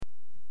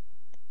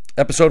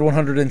Episode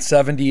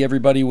 170,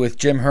 everybody, with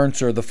Jim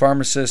Hrncir, the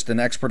pharmacist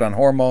and expert on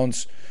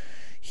hormones.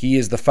 He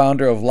is the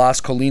founder of Las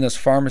Colinas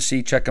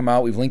Pharmacy. Check him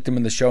out. We've linked him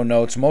in the show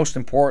notes. Most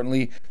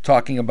importantly,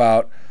 talking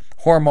about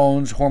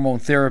hormones, hormone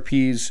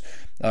therapies,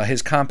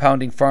 his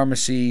compounding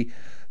pharmacy,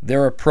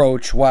 their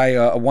approach, why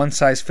a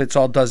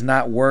one-size-fits-all does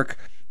not work.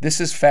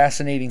 This is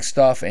fascinating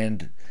stuff,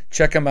 and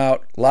check him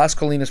out,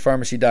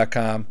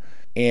 LasColinasPharmacy.com.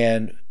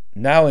 And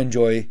now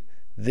enjoy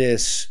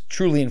this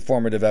truly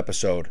informative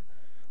episode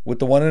with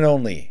the one and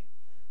only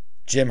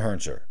Jim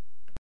Hrncir.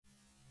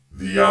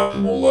 The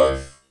Optimal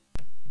Life.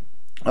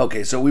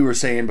 Okay, so we were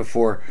saying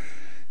before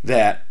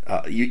that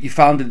you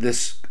founded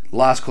this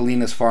Las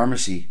Colinas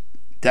Pharmacy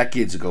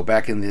decades ago,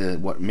 back in the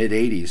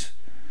mid-'80s.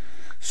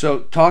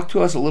 So talk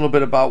to us a little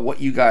bit about what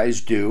you guys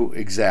do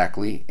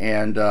exactly,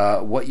 and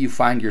what you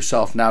find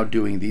yourself now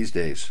doing these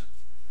days.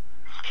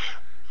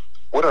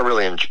 What I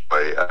really enjoy,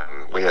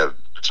 we have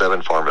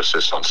 7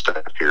 pharmacists on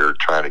staff here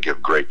trying to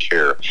give great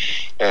care,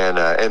 and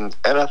I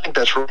think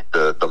that's really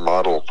the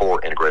model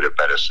for integrative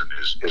medicine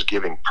is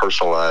giving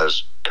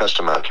personalized,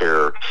 customized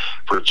care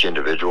for each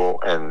individual,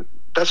 and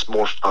that's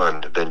more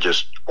fun than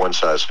just one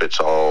size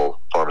fits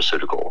all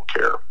pharmaceutical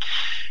care.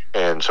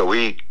 And so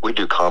we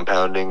do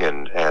compounding,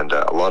 and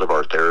a lot of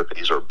our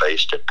therapies are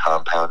based in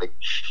compounding.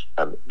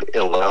 It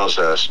allows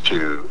us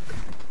to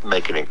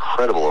make an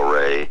incredible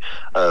array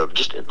of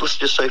let's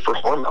just say for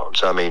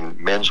hormones. I mean,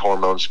 men's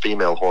hormones,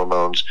 female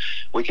hormones.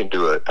 We can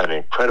do an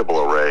incredible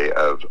array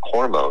of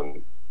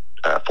hormone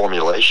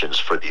formulations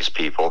for these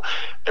people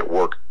that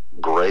work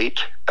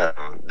great.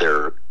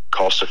 They're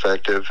cost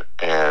effective,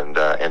 and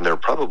they're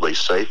probably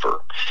safer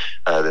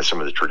than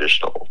some of the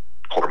traditional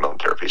hormone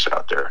therapies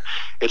out there.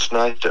 It's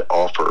nice to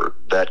offer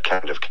that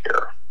kind of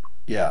care.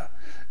 Yeah.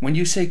 When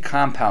you say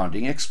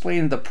compounding,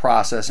 explain the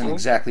process and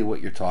exactly what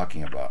you're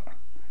talking about.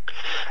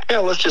 Yeah,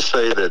 let's just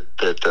say that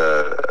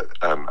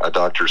a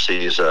doctor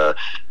sees a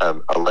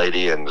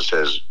lady and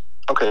says,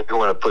 okay, we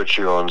want to put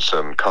you on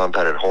some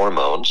compounded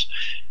hormones,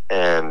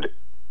 and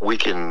we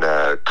can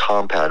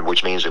compound,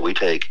 which means that we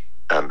take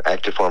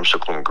active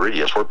pharmaceutical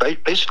ingredients. We're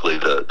basically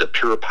the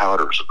pure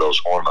powders of those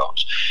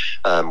hormones.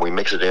 We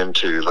mix it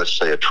into, let's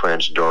say, a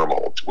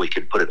transdermal. We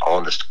could put it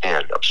on the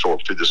skin,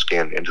 absorb through the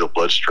skin into the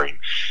bloodstream,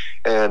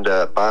 and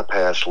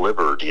bypass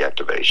liver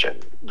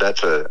deactivation.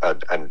 That's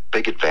a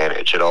big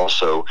advantage. It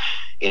also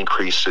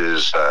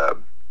increases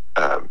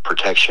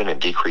protection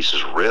and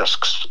decreases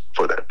risks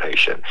for that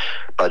patient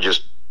by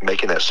just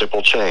making that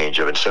simple change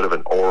of, instead of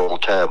an oral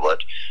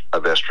tablet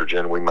of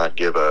estrogen, we might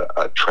give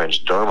a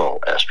transdermal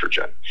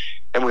estrogen.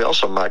 And we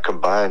also might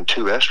combine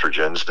 2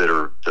 estrogens that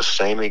are the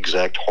same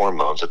exact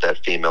hormones that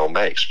female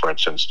makes. For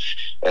instance,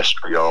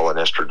 estriol and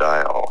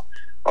estradiol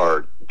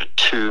are the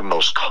 2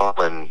 most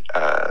commonly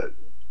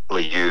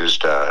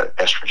used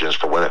estrogens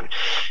for women.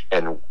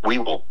 And we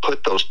will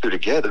put those 2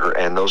 together,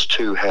 and those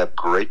 2 have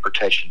great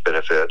protection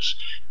benefits.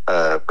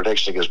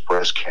 Protection against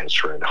breast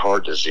cancer and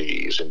heart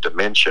disease and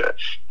dementia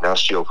and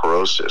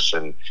osteoporosis.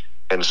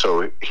 And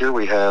so here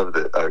we have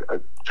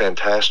a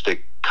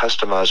fantastic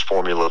customized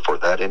formula for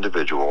that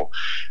individual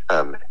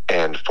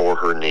and for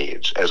her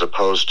needs, as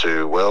opposed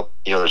to, well,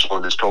 there's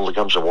one that totally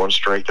comes in one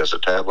strength as a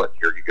tablet.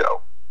 Here you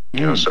go.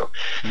 Yeah,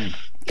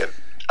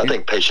 I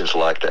think patients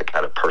like that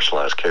kind of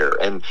personalized care.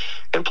 And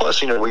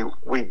plus,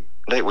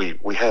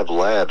 we have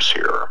labs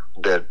here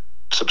that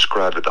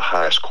subscribe to the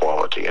highest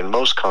quality, and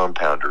most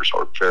compounders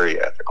are very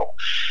ethical,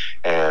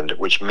 and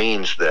which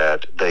means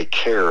that they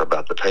care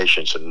about the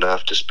patients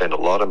enough to spend a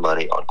lot of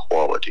money on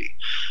quality.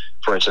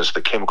 For instance,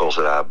 the chemicals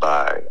that I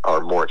buy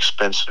are more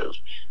expensive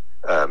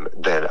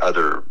than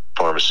other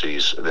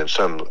pharmacies, than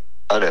some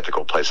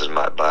unethical places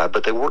might buy,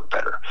 but they work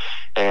better.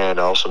 And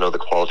I also know the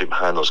quality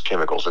behind those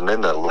chemicals. And then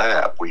the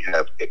lab, we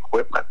have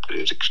equipment that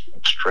is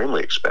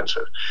extremely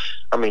expensive.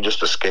 I mean,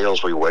 just the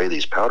scales we weigh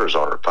these powders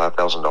on are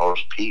 $5,000 a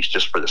piece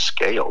just for the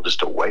scale,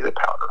 just to weigh the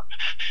powder.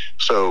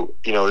 So,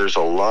 there's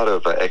a lot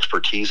of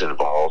expertise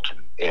involved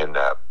in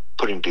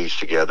putting these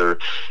together,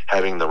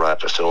 having the right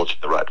facility,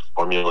 the right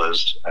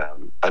formulas,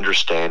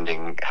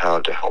 understanding how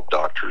to help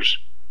doctors.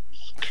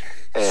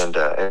 And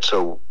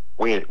so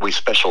we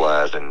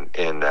specialize in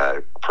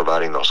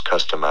providing those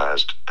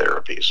customized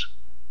therapies.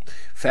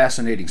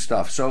 Fascinating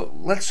stuff. So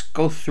let's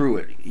go through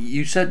it.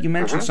 You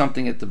mentioned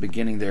something at the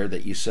beginning there,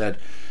 that you said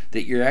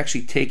that you're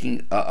actually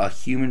taking a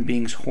human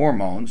being's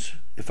hormones,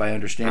 if I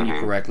understand you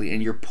correctly,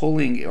 and you're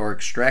pulling or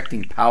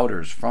extracting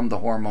powders from the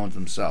hormones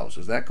themselves.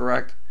 Is that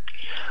correct?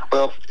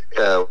 Well,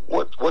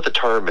 what the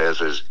term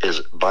is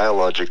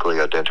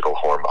biologically identical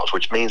hormones,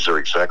 which means they're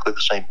exactly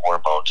the same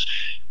hormones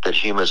that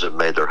humans have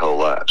made their whole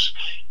lives.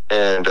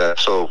 And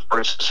so, for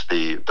instance,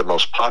 the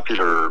most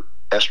popular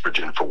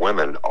estrogen for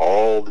women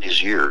all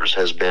these years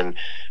has been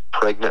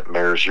pregnant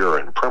mare's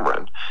urine,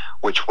 Premarin,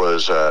 which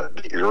was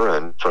the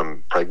urine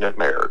from pregnant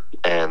mare,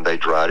 and they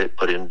dried it,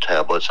 put it in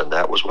tablets, and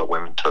that was what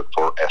women took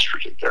for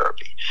estrogen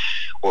therapy.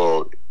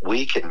 Well,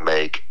 we can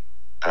make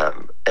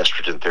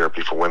estrogen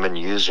therapy for women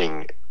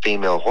using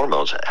female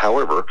hormones.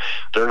 However,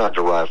 they're not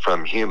derived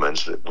from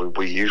humans.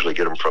 We usually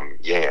get them from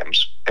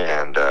yams,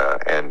 and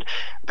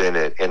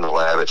then in the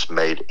lab, it's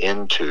made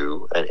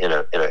into, in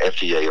an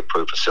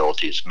FDA-approved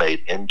facility, it's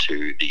made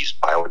into these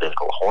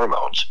bioidentical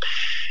hormones.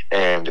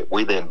 And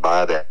we then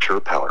buy that pure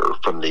powder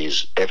from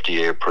these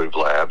FDA-approved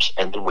labs,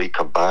 and then we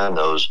combine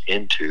those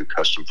into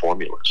custom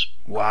formulas.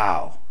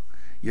 Wow.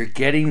 You're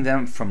getting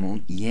them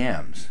from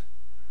yams.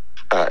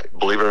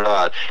 Believe it or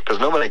not, because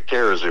nobody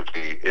cares if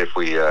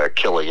we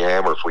kill a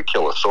yam or if we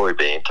kill a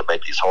soybean to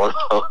make these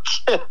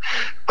hormones.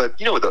 But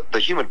the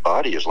human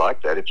body is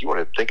like that. If you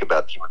want to think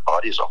about the human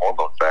body as a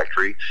hormone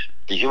factory,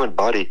 the human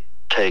body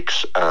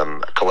takes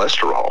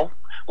cholesterol,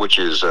 which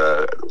is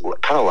kind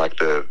of like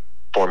the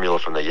formula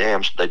from the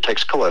yams. It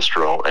takes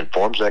cholesterol and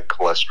forms that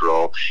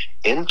cholesterol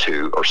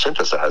into, or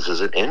synthesizes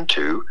it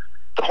into,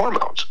 the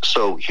hormones.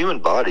 So human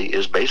body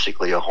is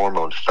basically a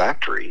hormone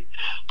factory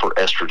for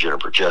estrogen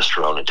and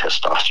progesterone and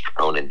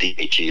testosterone and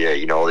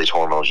DHEA, all these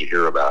hormones you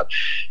hear about.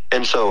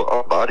 And so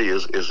our body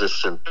is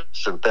this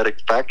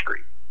synthetic factory.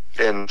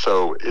 And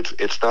so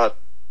it's not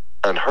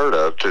unheard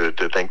of to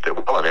think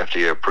that, well, an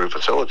FDA-approved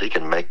facility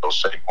can make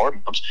those same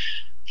hormones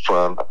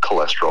from a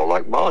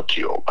cholesterol-like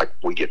molecule like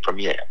we get from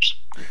yams.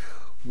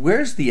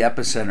 Where's the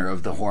epicenter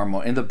of the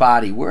hormone in the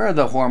body? Where are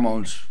the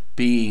hormones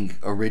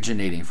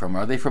originating from?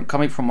 Are they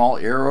coming from all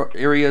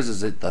areas?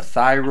 Is it the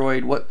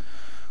thyroid?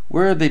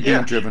 Where are they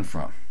being driven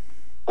from?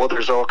 Well,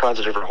 there's all kinds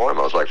of different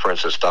hormones. Like, for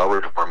instance,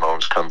 thyroid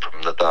hormones come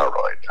from the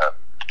thyroid.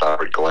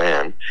 Thyroid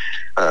gland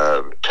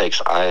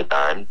takes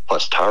iodine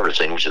plus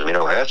tyrosine, which is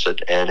amino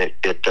acid, and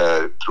it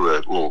through a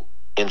little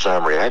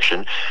enzyme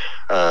reaction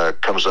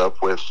comes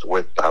up with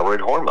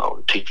thyroid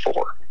hormone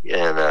T4,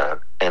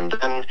 and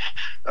then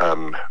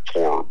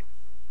for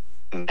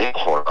male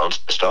hormones,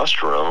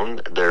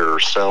 testosterone, there are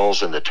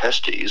cells in the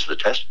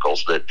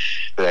testicles that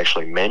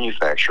actually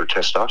manufacture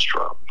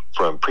testosterone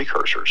from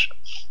precursors.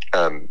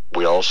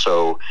 We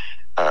also,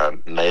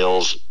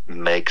 males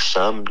make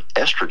some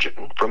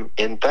estrogen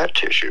in fat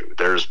tissue.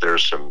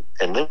 There's some,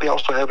 and then we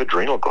also have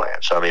adrenal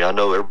glands. I mean, I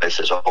know everybody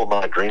says, oh,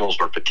 my adrenals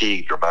are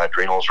fatigued or my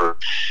adrenals are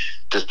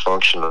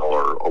dysfunctional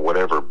or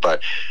whatever,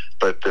 but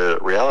the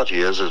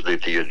reality is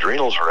that the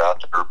adrenals are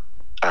out there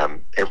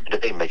every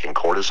day making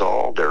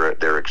cortisol.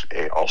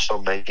 They're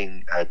also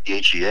making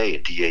DHEA,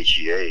 and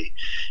DHEA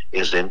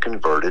is then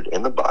converted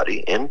in the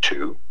body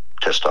into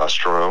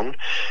testosterone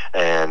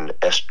and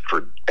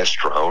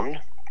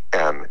estrone,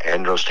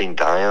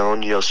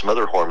 androstenedione, some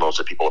other hormones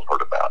that people have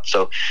heard about.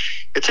 So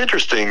it's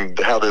interesting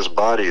how this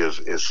body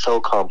is so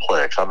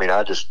complex. I mean,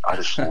 I just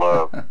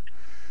love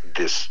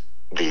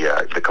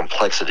the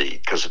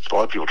complexity, because a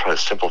lot of people try to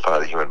simplify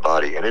the human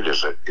body, and it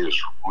is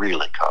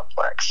really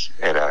complex,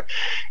 and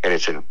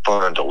it's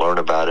fun to learn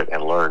about it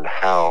and learn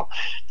how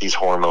these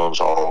hormones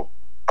all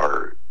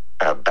are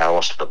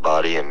balanced in the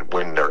body, and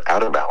when they're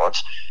out of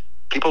balance,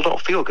 people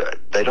don't feel good.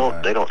 They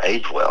don't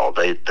age well.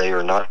 They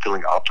are not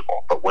feeling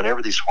optimal. But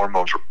whenever these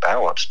hormones are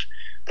balanced,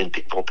 then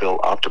people feel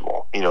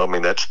optimal. I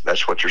mean,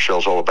 that's what your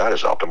show's all about,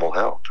 is optimal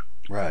health.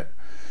 Right.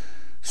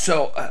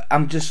 So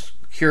I'm just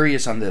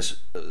curious on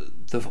this.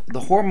 The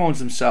hormones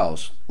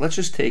themselves. Let's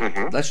just take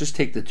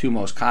the two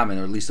most common,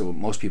 or at least what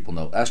most people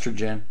know: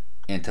 estrogen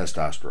and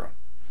testosterone.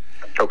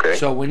 Okay.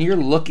 So when you're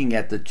looking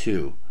at the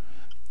two,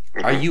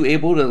 are you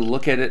able to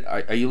look at it?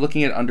 Are you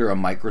looking at it under a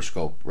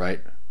microscope,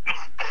 right?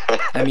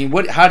 I mean,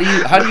 how do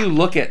you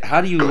look at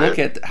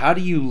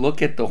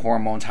the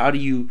hormones? How do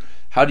you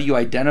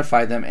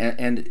identify them?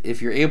 And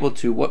if you're able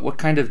to, what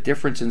kind of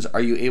differences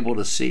are you able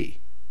to see?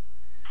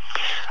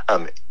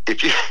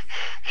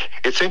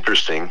 It's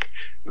interesting.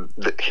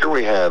 Here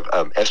we have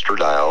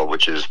estradiol,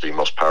 which is the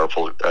most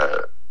powerful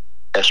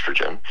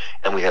estrogen,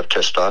 and we have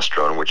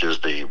testosterone, which is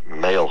the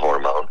male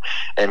hormone.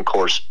 And of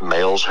course,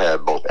 males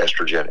have both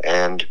estrogen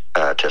and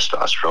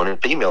testosterone,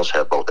 and females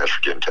have both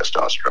estrogen and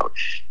testosterone.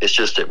 It's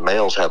just that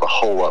males have a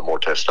whole lot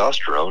more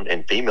testosterone,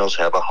 and females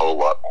have a whole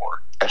lot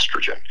more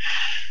estrogen.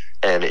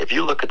 And if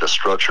you look at the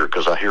structure,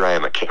 because here I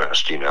am a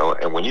chemist,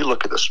 and when you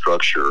look at the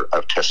structure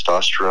of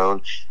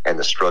testosterone and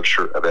the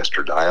structure of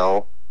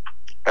estradiol,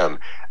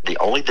 the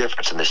only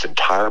difference in this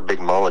entire big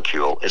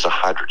molecule is a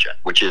hydrogen,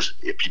 which is,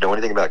 if you know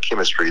anything about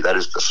chemistry, that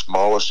is the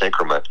smallest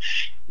increment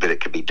that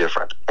it could be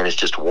different. And it's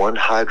just one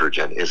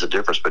hydrogen is the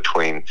difference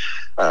between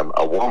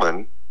a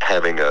woman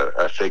having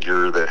a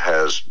figure that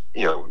has,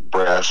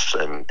 breasts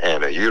and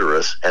a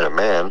uterus, and a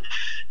man,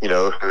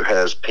 who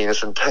has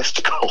penis and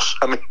testicles.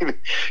 I mean,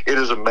 it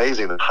is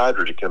amazing that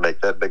hydrogen can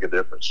make that big a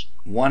difference.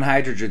 One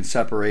hydrogen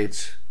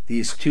separates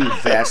these two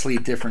vastly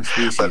different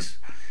species.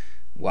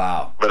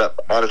 Wow. But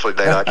honestly,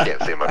 Dan, I can't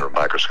see them under a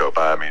microscope.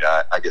 I mean,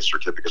 I get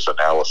certificates of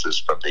analysis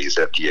from these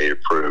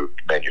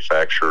FDA-approved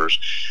manufacturers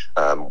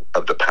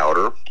of the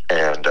powder,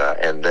 and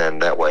then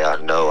that way I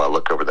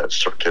look over that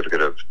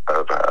certificate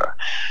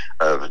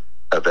of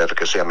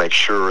efficacy. I make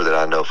sure that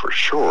I know for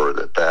sure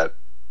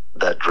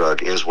that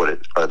drug is what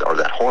it, or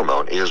that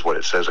hormone is what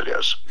it says it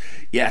is.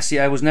 Yeah, see,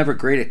 I was never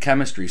great at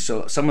chemistry,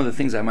 so some of the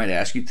things I might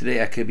ask you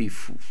today, I could be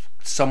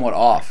somewhat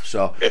off.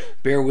 So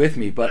bear with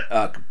me,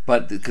 but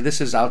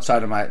this is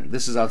outside of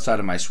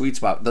my sweet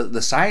spot.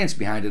 The science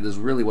behind it is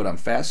really what I'm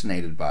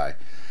fascinated by.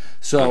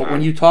 So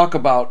when you talk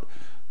about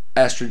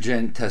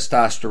estrogen,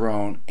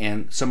 testosterone,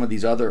 and some of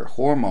these other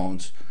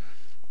hormones.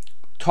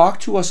 Talk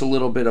to us a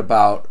little bit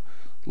about,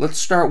 let's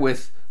start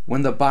with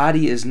when the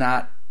body is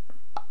not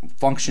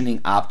functioning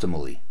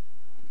optimally,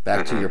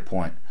 back to your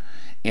point,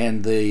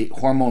 and the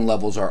hormone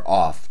levels are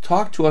off.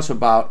 Talk to us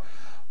about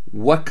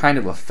what kind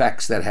of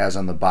effects that has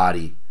on the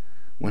body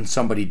when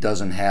somebody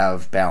doesn't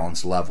have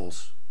balanced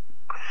levels.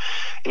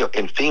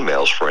 In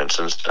females, for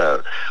instance,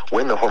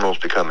 when the hormones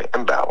become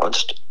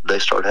imbalanced, they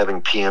start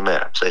having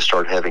PMS. They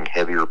start having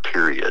heavier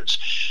periods.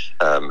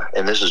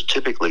 And this is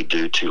typically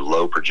due to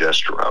low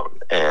progesterone.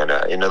 And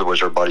in other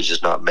words, our body's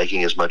just not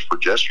making as much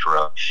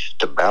progesterone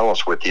to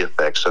balance with the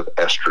effects of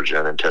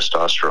estrogen and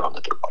testosterone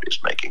that their body's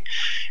making.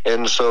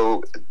 And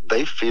so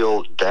they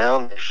feel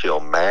down, they feel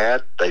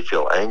mad, they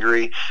feel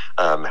angry.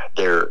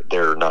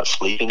 They're not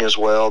sleeping as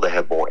well. They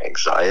have more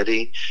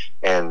anxiety.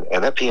 And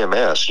that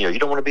PMS, you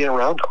don't want to be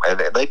around them.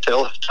 And they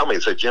tell me, they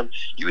say, Jim,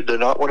 you do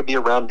not want to be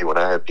around me when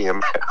I have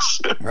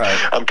PMS.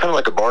 Right. I'm kind of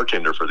like a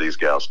bartender for these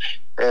gals.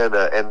 And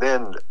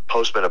then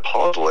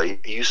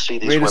postmenopausally, you see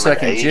these women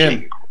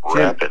aging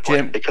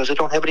rapidly because they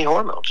don't have any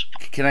hormones.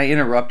 Can I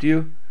interrupt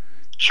you?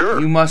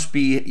 Sure.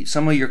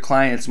 Some of your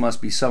clients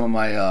must be some of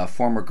my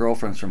former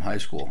girlfriends from high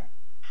school.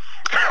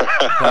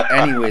 But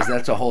anyways,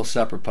 that's a whole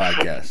separate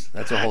podcast.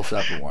 That's a whole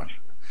separate one.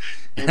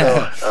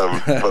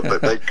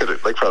 But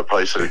they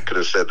probably could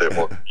have said that.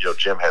 Well,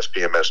 Jim has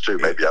PMS too.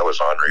 Maybe I was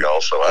ornery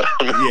also. I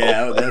don't know.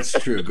 Yeah, that's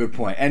true. Good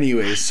point.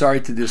 Anyways, sorry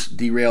to just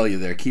derail you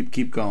there.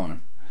 Keep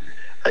going.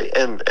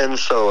 And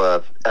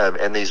so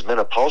and these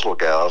menopausal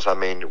gals,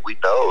 we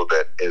know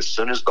that as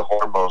soon as the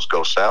hormones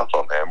go south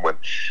on them,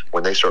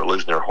 when they start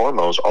losing their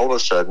hormones, all of a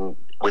sudden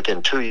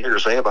within 2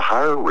 years they have a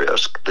higher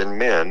risk than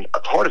men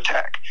of heart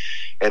attack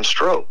and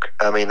stroke.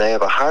 They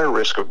have a higher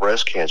risk of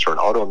breast cancer and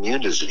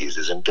autoimmune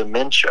diseases and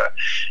dementia.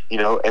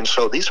 And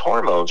so these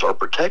hormones are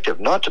protective.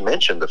 Not to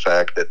mention the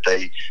fact that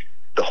the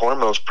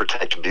hormones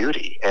protect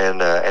beauty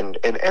and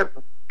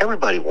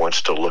everybody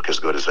wants to look as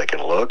good as they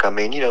can look.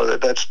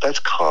 That's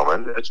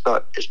common. It's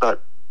not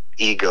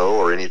ego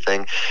or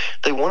anything.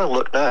 They want to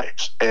look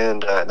nice,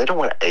 and they don't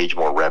want to age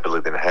more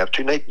rapidly than they have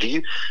to. Nate, do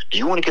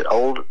you want to get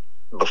old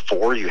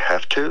before you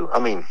have to?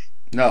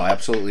 No,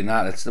 absolutely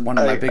not. It's one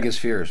of my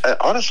biggest fears.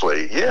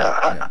 Honestly,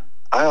 yeah.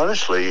 I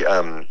honestly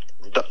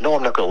no,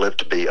 I'm not going to live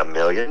to be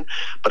 1,000,000,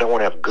 but I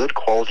want to have good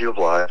quality of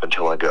life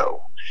until I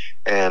go.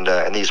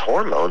 And these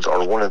hormones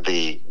are one of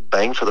the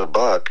bang for the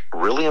buck,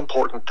 really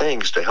important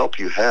things to help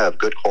you have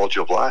good quality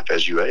of life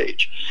as you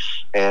age,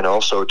 and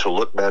also to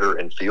look better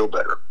and feel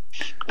better.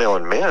 Now,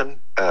 in men,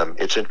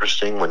 it's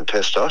interesting when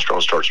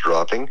testosterone starts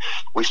dropping,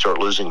 we start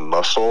losing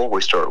muscle,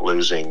 we start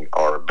losing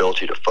our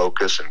ability to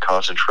focus and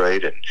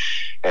concentrate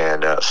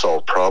and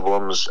solve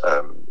problems.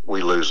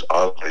 We lose,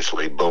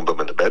 obviously, boom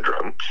in the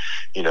bedroom.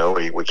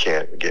 We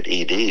can't get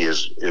ED.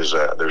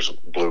 There's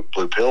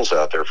blue pills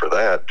out there for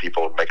that.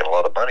 People are making a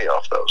lot of money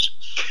off those.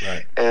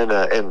 Right.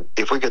 And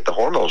if we get the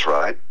hormones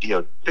right,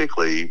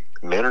 typically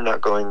men are not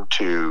going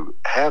to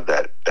have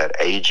that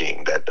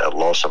aging, that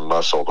loss of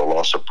muscle, the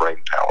loss of brain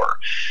power.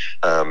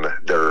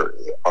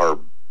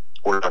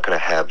 We're not going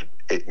to have,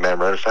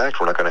 matter of fact,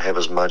 we're not going to have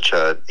as much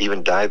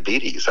even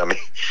diabetes.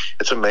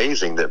 It's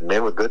amazing that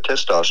men with good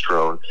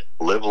testosterone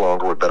live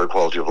longer with better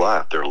quality of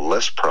life. They're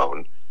less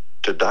prone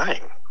to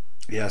dying.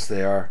 Yes,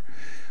 they are.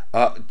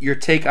 Your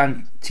take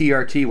on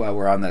TRT while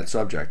we're on that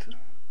subject?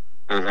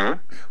 Mm-hmm.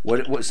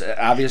 What was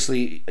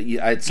obviously?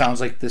 It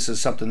sounds like this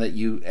is something that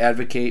you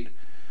advocate.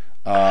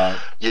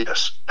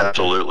 Yes,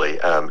 absolutely.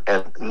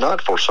 And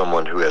not for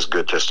someone who has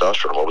good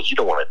testosterone levels. You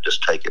don't want to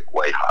just take it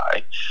way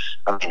high.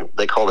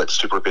 They call it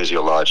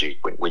superphysiologic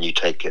when you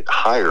take it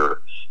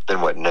higher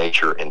than what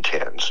nature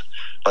intends.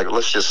 Like,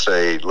 let's just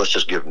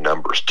give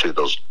numbers to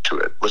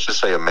it. Let's just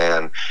say a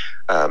man,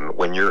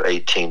 when you're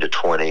 18 to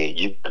 20,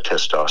 you get a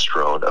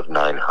testosterone of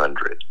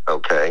 900,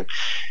 okay?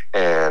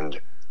 And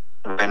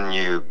when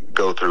you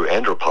go through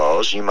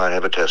andropause, you might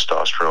have a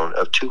testosterone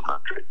of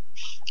 200.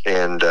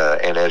 And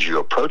as you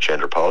approach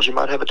andropause, you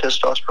might have a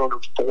testosterone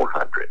of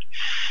 400.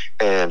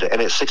 And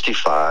at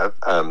 65,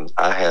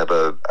 I have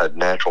a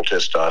natural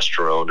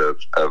testosterone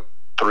of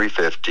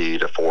 350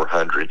 to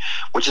 400,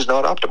 which is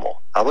not optimal.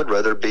 I would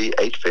rather be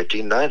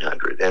 850,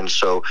 900. And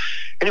so,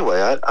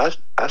 anyway,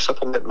 I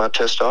supplement my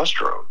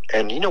testosterone.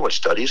 And you know what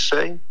studies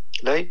say,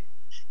 Nate?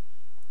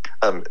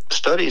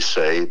 Studies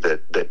say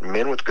that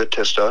men with good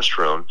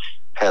testosterone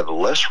have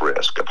less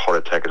risk of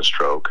heart attack and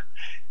stroke,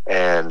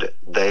 and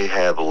they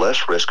have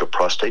less risk of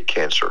prostate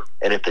cancer.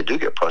 And if they do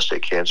get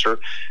prostate cancer,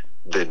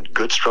 then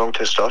good, strong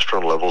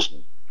testosterone levels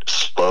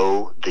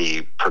slow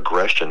the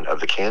progression of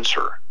the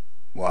cancer.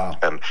 Wow.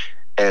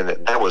 And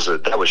that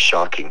was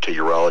shocking to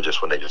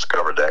urologists when they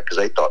discovered that, because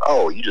they thought,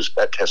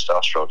 that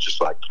testosterone is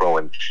just like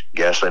throwing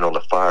gasoline on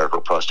the fire for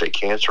prostate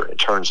cancer. And it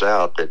turns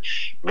out that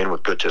men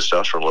with good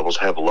testosterone levels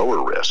have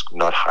lower risk,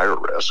 not higher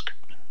risk.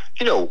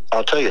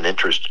 I'll tell you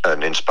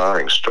an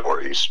inspiring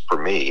stories for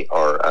me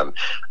are,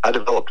 I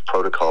developed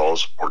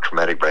protocols for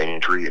traumatic brain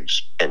injury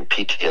and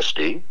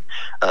PTSD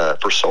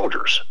for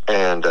soldiers.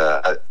 And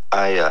I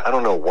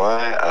don't know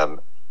why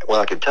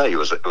well, I can tell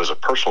you it was a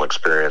personal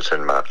experience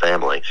in my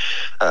family.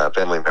 A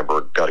family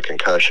member got a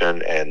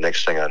concussion, and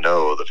next thing I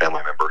know, the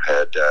family member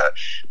had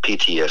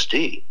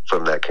PTSD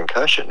from that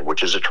concussion,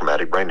 which is a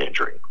traumatic brain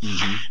injury.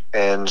 Mm-hmm.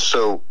 And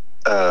so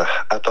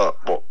I thought,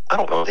 well, I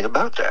don't know anything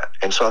about that.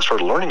 And so I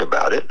started learning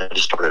about it, and I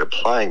just started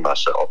applying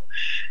myself.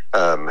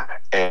 And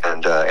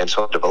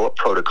so I developed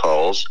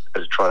protocols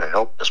to try to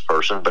help this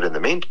person. But in the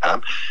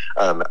meantime,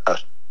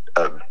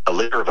 a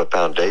leader of a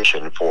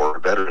foundation for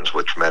veterans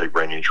with traumatic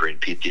brain injury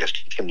and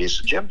PTSD came to me and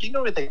said, Jim, do you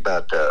know anything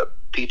about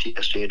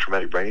PTSD and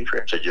traumatic brain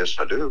injury? I said, yes,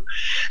 I do.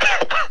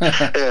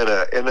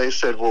 And they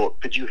said, well,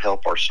 could you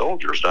help our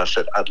soldiers? And I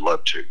said, I'd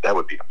love to. That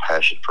would be a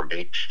passion for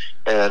me.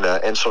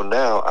 And so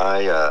now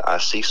I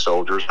see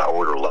soldiers. I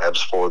order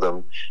labs for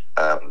them.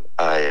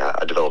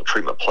 I develop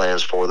treatment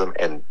plans for them,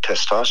 and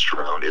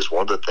testosterone is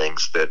one of the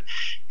things that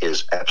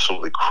is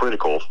absolutely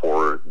critical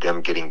for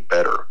them getting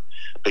better.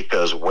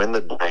 Because when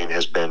the brain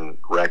has been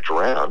racked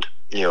around,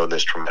 in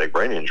this traumatic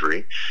brain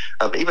injury,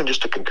 even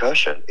just a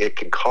concussion, it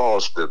can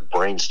cause the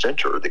brain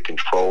center that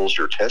controls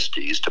your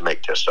testes to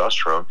make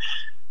testosterone.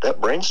 That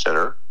brain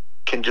center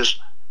can just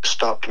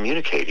stop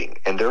communicating.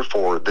 And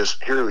therefore,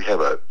 here we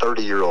have a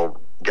 30-year-old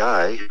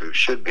guy who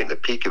should be in the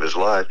peak of his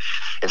life.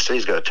 Instead,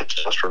 he's got a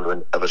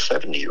testosterone of a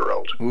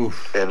 70-year-old.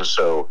 Oof. And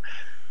so...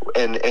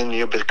 And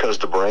because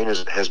the brain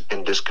has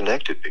been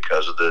disconnected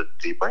because of the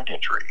brain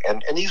injury.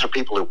 And these are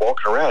people who are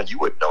walking around, you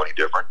wouldn't know any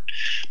different,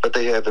 but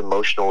they have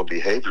emotional and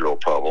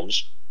behavioral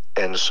problems.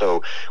 And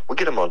so we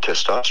get them on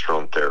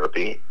testosterone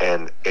therapy,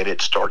 and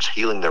it starts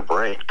healing their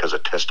brain, because a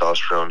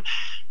testosterone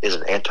is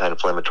an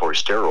anti-inflammatory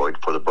steroid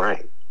for the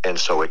brain. And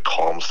so it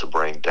calms the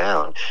brain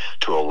down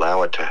to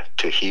allow it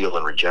to heal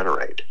and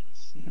regenerate.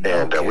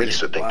 And we used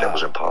to think that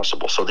was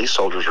impossible. So these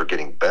soldiers are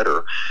getting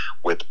better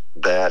with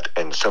that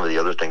and some of the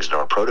other things in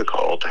our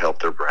protocol to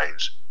help their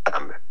brains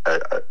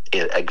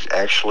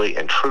actually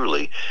and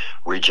truly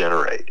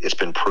regenerate. It's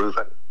been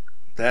proven.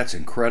 That's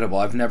incredible.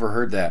 I've never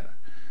heard that.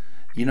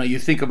 You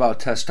think about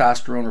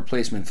testosterone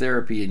replacement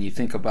therapy, and you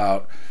think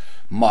about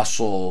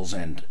muscles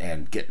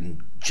and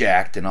getting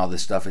jacked and all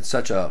this stuff. It's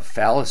such a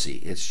fallacy.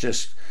 It's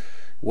just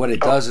what it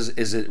does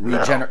is it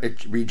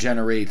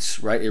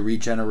regenerates, right? It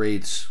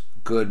regenerates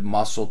good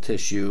muscle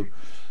tissue.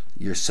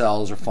 Your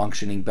cells are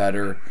functioning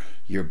better.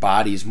 Your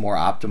body's more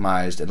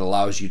optimized. It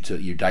allows you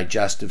to, your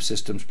digestive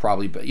system's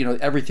probably, but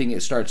everything,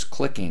 it starts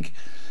clicking.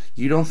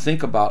 You don't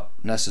think about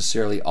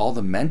necessarily all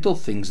the mental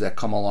things that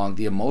come along,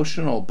 the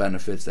emotional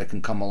benefits that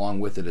can come along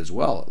with it as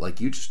well, like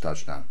you just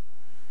touched on.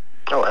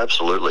 Oh,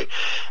 absolutely.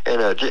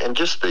 And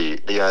just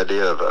the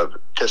idea of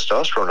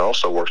testosterone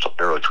also works on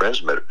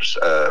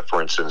neurotransmitters. For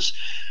instance,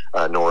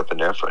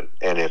 norepinephrine.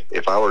 And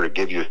if I were to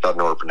give you a shot of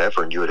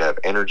norepinephrine, you would have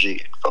energy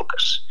and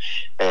focus.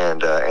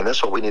 And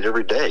that's what we need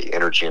every day,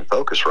 energy and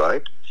focus,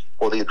 right?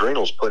 Well, the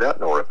adrenals put out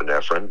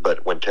norepinephrine,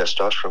 but when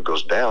testosterone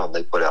goes down,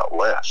 they put out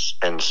less.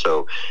 And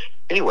so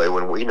anyway,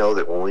 when we know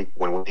that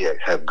when we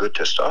have good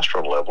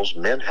testosterone levels,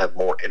 men have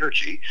more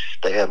energy,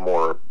 they have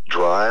more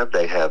drive,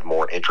 they have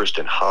more interest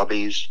in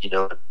hobbies,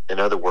 in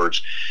other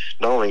words,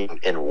 not only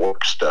in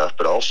work stuff,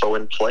 but also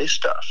in play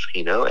stuff,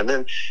 and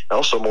then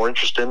also more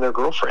interest in their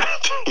girlfriend.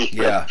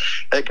 Yeah.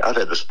 Heck, I've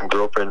had the same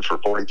girlfriend for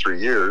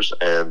 43 years,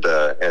 and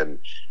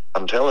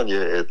I'm telling you,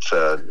 it's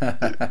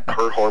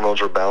her hormones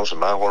are balanced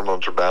and my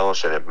hormones are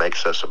balanced, and it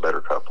makes us a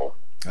better couple.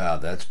 Oh,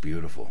 that's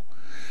beautiful.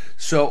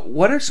 So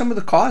what are some of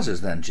the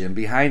causes then, Jim,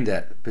 behind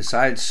that?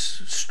 Besides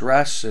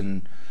stress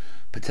and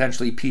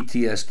potentially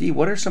PTSD,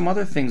 what are some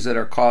other things that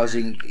are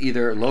causing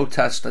either low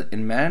test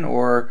in men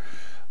or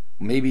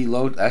maybe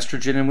low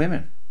estrogen in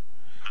women?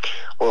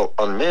 Well,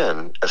 on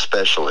men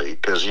especially,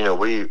 because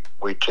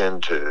we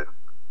tend to,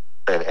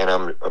 and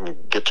I'm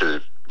get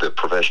to the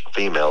professional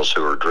females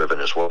who are driven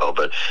as well,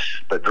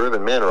 but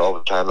driven men are all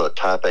the time the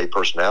type A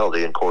personality.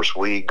 And of course,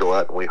 we go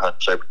out and we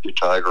hunt saber-tooth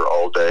tiger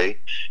all day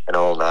and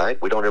all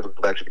night. We don't ever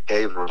go back to the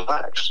cave and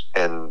relax,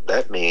 and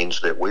that means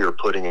that we are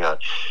putting out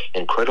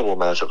incredible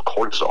amounts of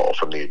cortisol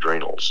from the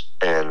adrenals,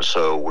 and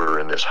so we're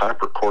in this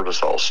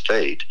hypercortisol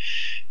state.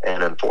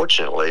 And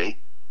unfortunately,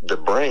 the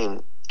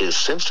brain is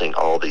sensing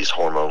all these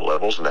hormone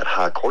levels and that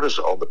high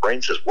cortisol. The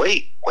brain says,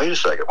 wait a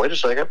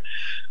second,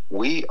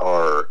 we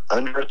are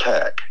under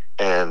attack.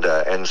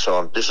 And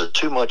so this is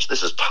too much.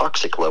 This is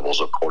toxic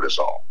levels of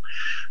cortisol.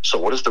 So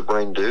what does the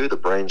brain do? The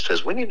brain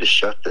says, we need to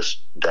shut this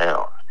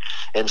down.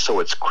 And so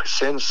it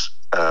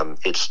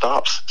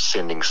stops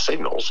sending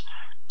signals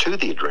to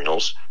the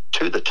adrenals,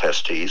 to the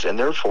testes, and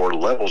therefore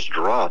levels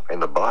drop in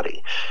the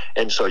body.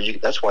 And so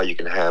that's why you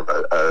can have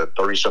a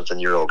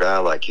 30-something-year-old guy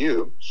like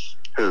you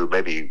who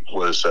maybe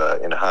was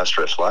in a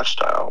high-stress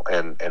lifestyle,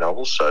 and all of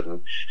a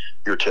sudden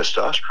your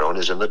testosterone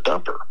is in the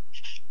dumper.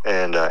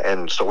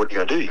 And so what are you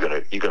going to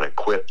do? You're gonna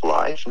quit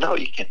life? No,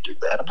 you can't do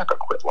that. I'm not going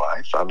to quit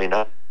life. I mean,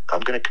 I'm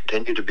going to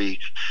continue to be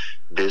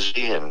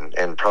busy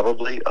and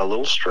probably a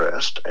little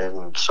stressed.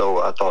 And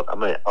so I thought I'm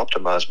going to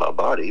optimize my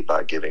body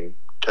by giving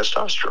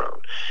testosterone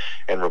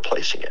and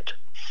replacing it.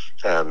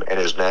 And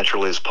as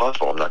naturally as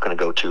possible. I'm not going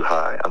to go too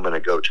high. I'm going to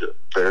go to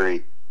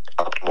very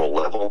optimal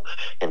level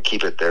and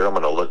keep it there, I'm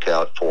going to look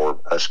out for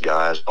us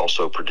guys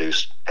also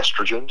produce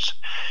estrogens.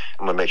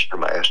 I'm going to make sure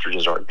my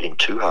estrogens aren't being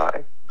too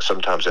high.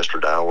 Sometimes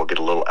estradiol will get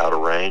a little out of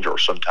range, or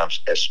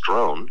sometimes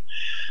estrone,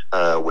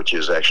 which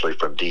is actually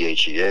from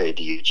DHEA.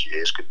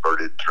 DHEA is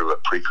converted through a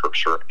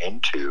precursor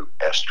into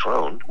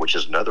estrone, which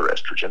is another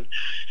estrogen,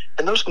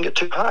 and those can get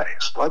too high.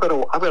 So I've got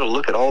to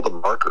look at all the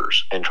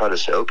markers and try to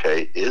say,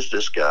 okay, is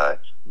this guy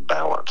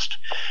balanced?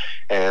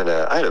 And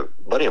I had a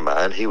buddy of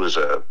mine. He was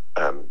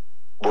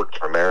worked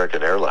for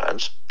American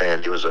Airlines,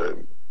 and he was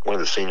one of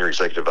the senior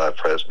executive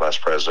vice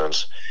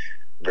presidents.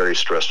 Very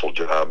stressful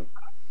job.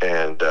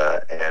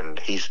 And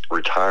he's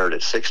retired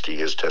at 60.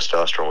 His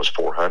testosterone was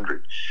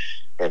 400,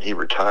 and he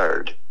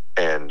retired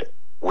and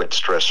went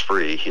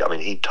stress-free.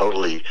 He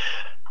totally,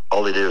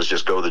 all he did was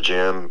just go to the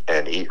gym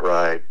and eat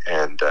right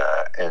and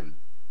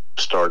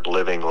start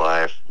living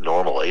life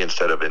normally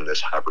instead of in this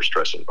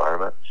hyper-stress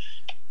environment.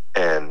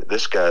 And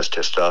this guy's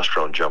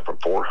testosterone jumped from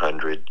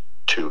 400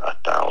 to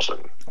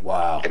 1,000.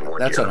 Wow, in 1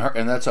 that's year.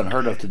 that's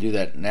unheard of to do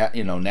that.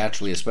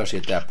 Naturally, especially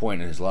at that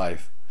point in his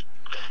life.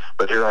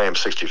 But here I am,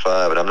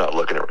 65, and I'm not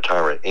looking at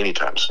retirement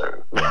anytime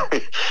soon.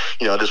 I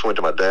just went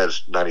to my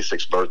dad's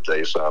 96th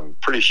birthday, so I'm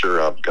pretty sure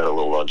I've got a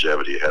little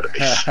longevity ahead of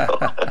me.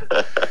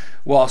 So.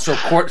 Well,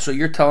 so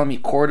you're telling me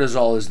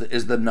cortisol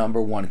is the number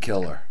one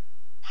killer?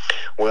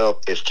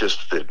 Well, it's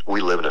just that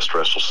we live in a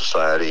stressful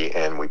society,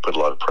 and we put a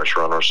lot of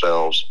pressure on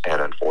ourselves.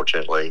 And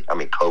unfortunately,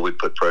 COVID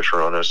put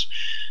pressure on us.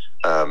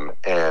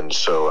 And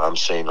so I'm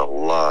seeing a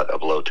lot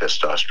of low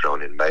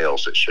testosterone in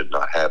males that should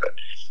not have it.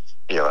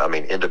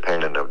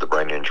 Independent of the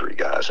brain injury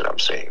guys that I'm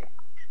seeing.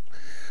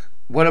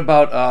 What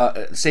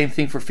about same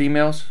thing for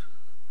females?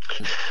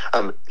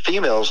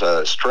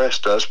 Females, stress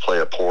does play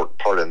a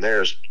part in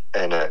theirs,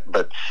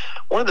 but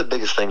one of the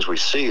biggest things we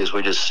see is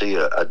we just see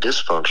a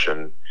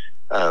dysfunction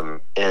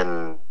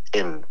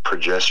in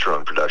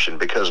progesterone production,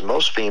 because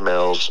most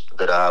females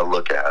that I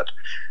look at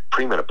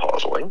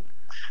premenopausally,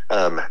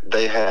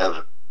 they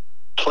have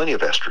plenty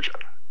of estrogen.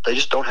 They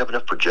just don't have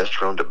enough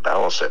progesterone to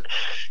balance it.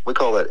 We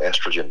call that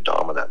estrogen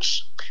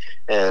dominance.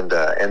 And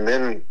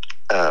then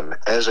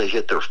as they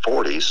hit their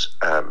 40s,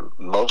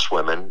 most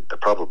women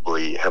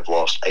probably have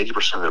lost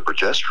 80% of their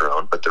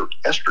progesterone, but their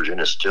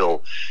estrogen is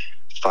still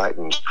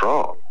fighting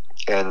strong.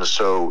 And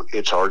so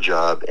it's our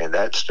job in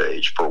that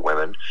stage for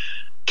women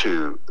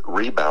to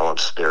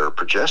rebalance their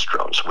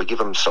progesterone. So we give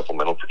them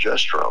supplemental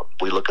progesterone.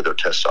 We look at their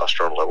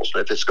testosterone levels,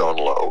 and if it's gone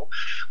low,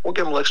 we'll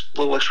give them a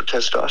little extra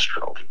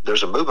testosterone.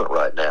 There's a movement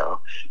right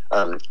now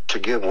to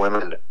give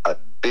women a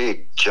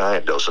big,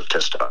 giant dose of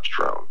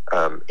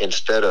testosterone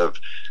instead of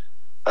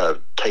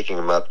taking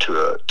them up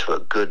to a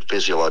good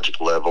physiologic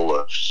level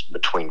of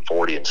between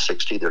 40 and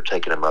 60. They're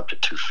taking them up to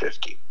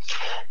 250,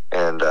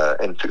 and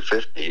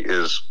 250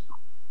 is,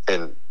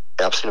 and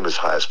I've seen them as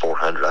high as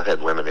 400. I've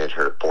had women in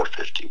here at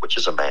 450, which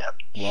is a man.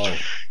 Wow.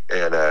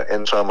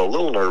 And so I'm a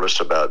little nervous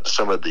about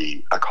some of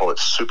the, I call it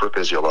super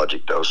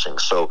physiologic dosing.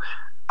 So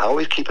I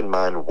always keep in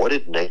mind, what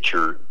did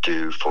nature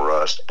do for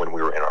us when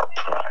we were in our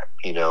prime,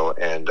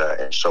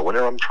 and so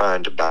whenever I'm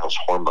trying to balance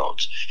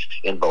hormones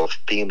in both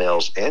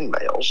females and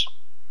males,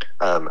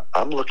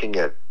 I'm looking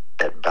at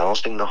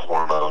balancing the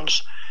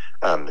hormones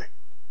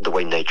the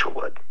way nature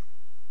would.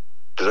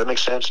 Does that make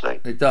sense,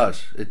 Nate? It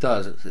does.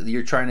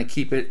 You're trying to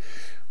keep it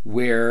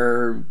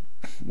where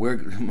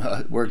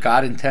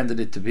God intended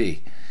it to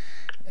be.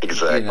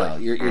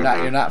 Exactly.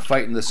 You're not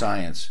fighting the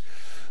science.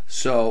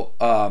 So,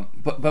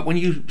 but when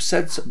you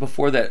said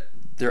before that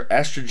they're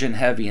estrogen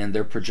heavy and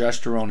their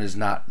progesterone is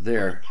not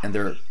there, and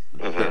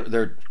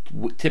they're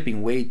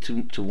tipping way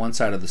to one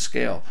side of the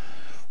scale,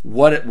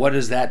 what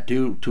does that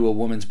do to a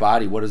woman's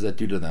body? What does that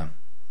do to them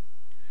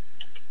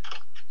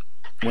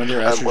when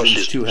their estrogen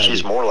is too heavy?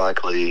 She's more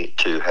likely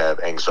to have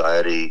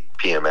anxiety,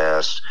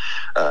 PMS,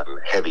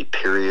 heavy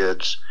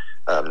periods,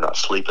 not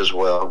sleep as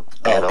well,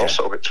 and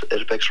also it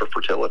affects her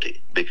fertility,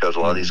 because a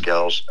lot of these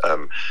gals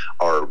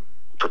are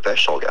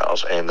professional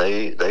gals, and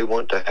they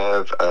want to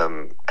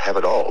have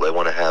it all. They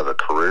want to have a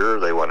career.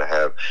 They want to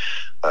have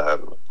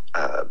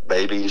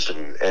babies,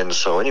 and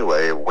so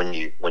anyway, when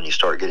you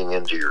start getting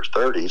into your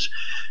 30s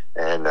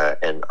and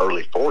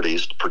early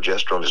 40s,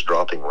 progesterone is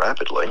dropping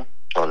rapidly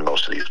on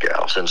most of these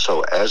gals, and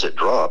so as it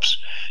drops,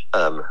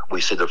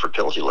 we see the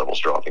fertility levels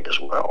dropping as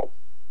well.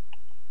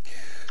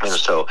 And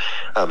so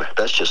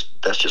that's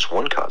just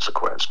one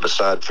consequence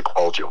besides the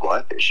quality of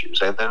life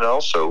issues, and then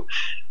also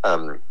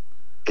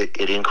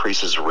it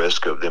increases the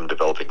risk of them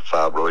developing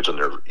fibroids in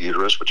their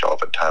uterus, which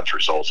oftentimes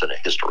results in a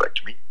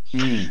hysterectomy.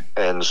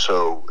 And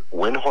so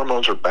when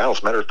hormones are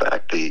balanced, matter of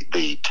fact,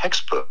 the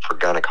textbook for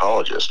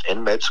gynecologists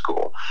in med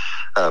school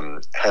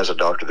has a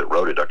doctor that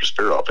wrote it, Dr.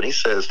 Spiroff, and he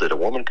says that a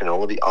woman can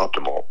only be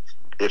optimal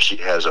if she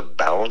has a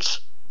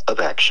balance of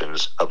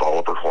actions of all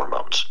of her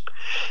hormones,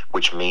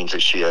 which means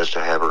that she has to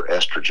have her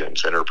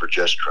estrogens and her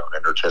progesterone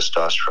and her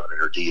testosterone and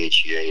her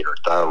DHEA and her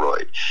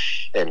thyroid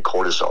and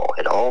cortisol.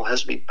 It all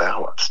has to be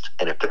balanced.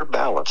 And if they're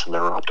balanced, then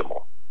they're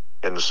optimal.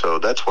 And so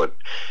that's what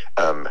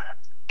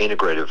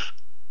integrative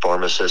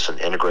pharmacists and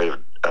integrative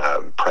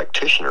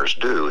practitioners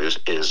do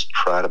is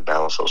try to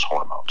balance those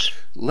hormones.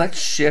 Let's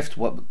shift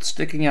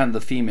sticking on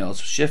the females,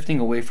 shifting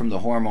away from the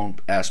hormone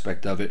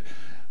aspect of it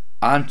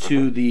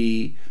onto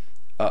the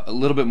a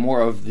little bit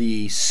more of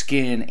the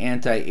skin,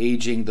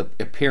 anti-aging, the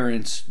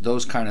appearance,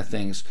 those kind of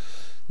things.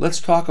 Let's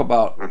talk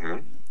about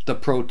the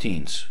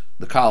proteins,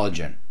 the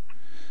collagen.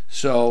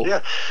 So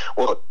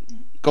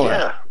go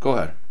ahead.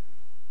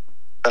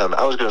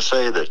 I was going to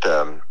say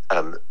that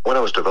when I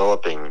was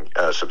developing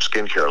some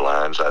skincare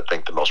lines, I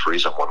think the most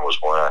recent one was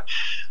when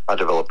I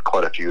developed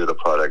quite a few of the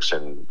products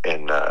in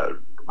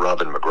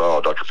Robin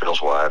McGraw, Dr.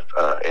 Phil's wife,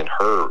 in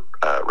her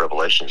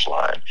Revelations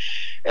line.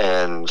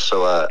 And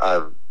so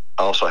I've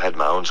also had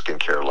my own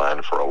skincare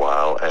line for a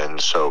while. And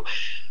so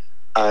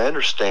I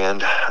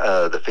understand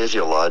the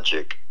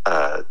physiologic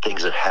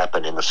things that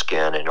happen in the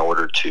skin in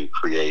order to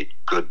create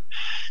good,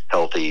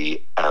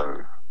 healthy,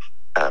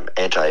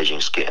 anti-aging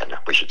skin,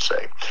 we should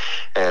say.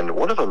 And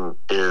one of them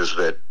is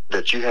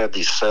that you have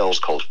these cells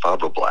called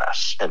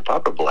fibroblasts. And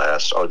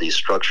fibroblasts are these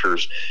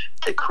structures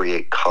that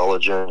create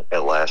collagen,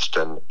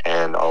 elastin,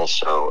 and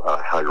also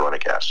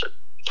hyaluronic acid.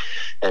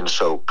 And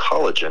so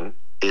collagen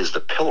is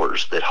the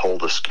pillars that hold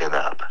the skin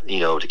up,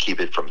 to keep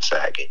it from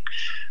sagging.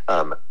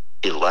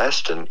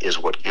 Elastin is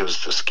what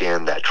gives the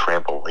skin that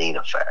trampoline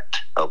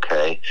effect,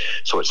 okay?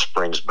 So it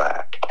springs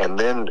back. And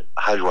then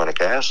hyaluronic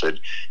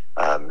acid,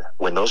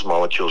 when those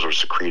molecules are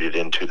secreted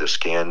into the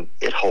skin,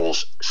 it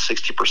holds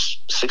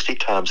 60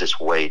 times its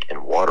weight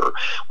in water,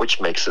 which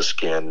makes the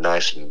skin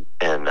nice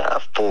and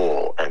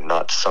full and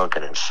not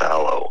sunken and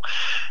sallow.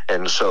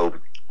 And so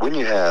when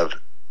you have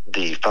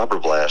the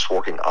fibroblasts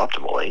working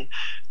optimally,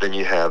 then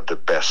you have the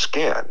best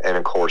skin. And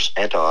of course,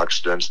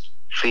 antioxidants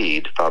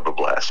feed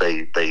fibroblasts.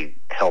 They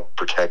help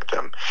protect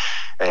them.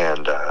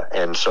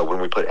 And so when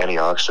we put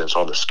antioxidants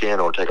on the skin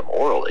or take them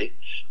orally,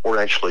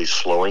 we're actually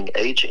slowing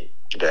aging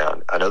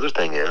down. Another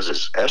thing is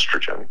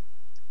estrogen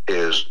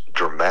is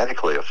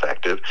dramatically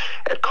effective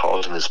at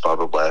causing this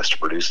fibroblast to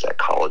produce that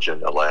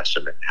collagen,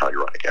 elastin, and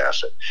hyaluronic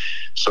acid.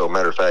 So,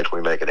 matter of fact,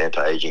 we make an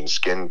anti-aging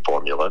skin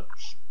formula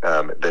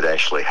that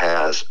actually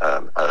has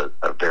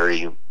a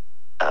very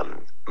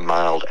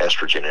mild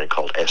estrogen in it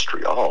called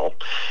estriol.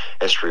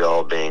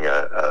 Estriol being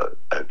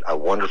a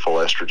wonderful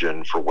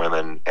estrogen for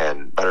women,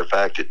 and matter of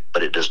fact,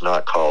 it does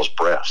not cause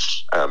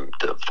breasts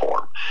to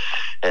form.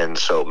 And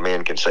so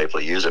men can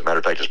safely use it. Matter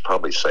of fact, it's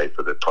probably safe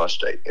for the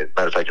prostate.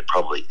 Matter of fact, it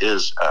probably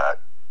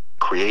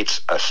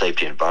creates a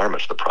safety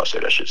environment for the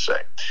prostate, I should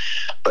say.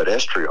 But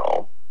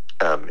estriol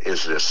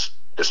is this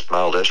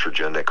mild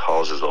estrogen that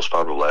causes those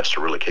fibroblasts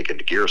to really kick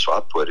into gear. So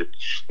I put it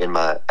in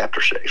my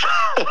aftershave.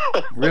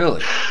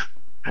 Really?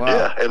 Wow.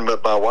 Yeah, and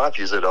my wife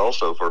uses it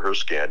also for her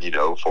skin,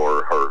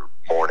 for her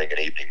morning and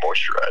evening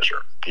moisturizer.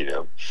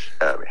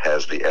 It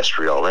has the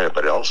estriol in it,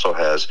 but it also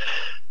has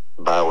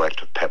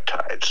bioactive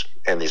peptides.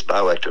 And these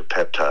bioactive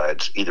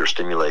peptides either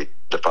stimulate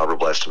the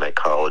fibroblasts to make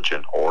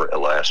collagen or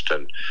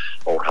elastin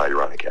or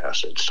hyaluronic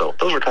acid. So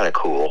those are kind of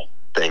cool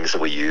things that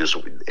we use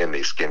in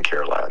these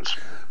skincare lines.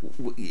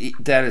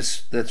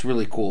 That's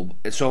really cool.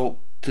 So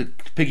to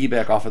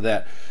piggyback off of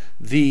that,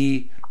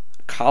 the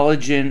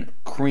collagen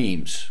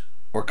creams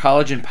or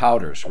collagen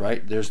powders,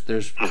 right? There's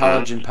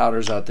collagen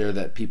powders out there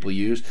that people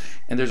use,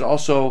 and there's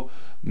also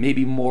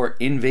maybe more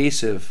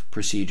invasive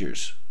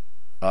procedures.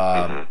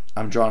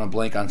 I'm drawing a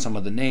blank on some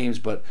of the names,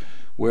 but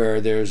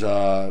where there's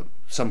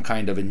some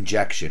kind of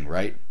injection,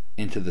 right,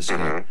 into the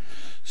skin.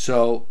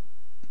 So,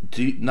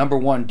 number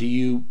one,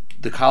 the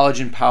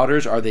collagen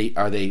powders, are they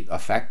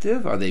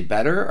effective? Are they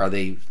better? Are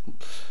they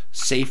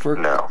safer?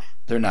 No,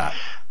 they're not.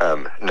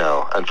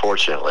 No,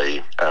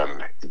 unfortunately,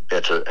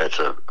 it's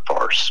a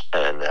farce,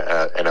 and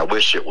I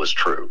wish it was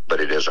true, but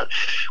it isn't.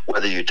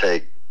 Whether you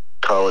take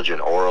collagen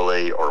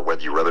orally or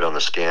whether you rub it on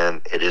the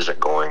skin, it isn't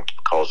going to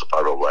cause the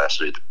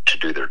fibroblasts to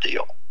do their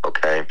deal.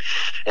 Okay,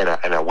 and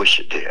I wish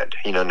it did.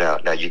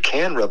 Now you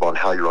can rub on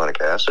hyaluronic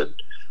acid.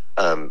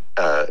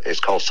 It's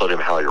called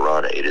sodium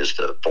hyaluronate. It is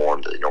the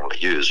form that they normally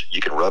use.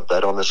 You can rub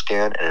that on the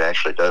skin, and it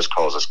actually does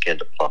cause the skin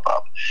to plump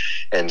up.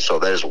 And so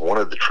that is one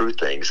of the true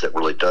things that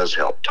really does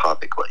help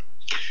topically.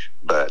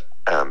 But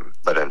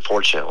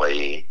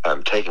unfortunately,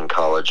 taking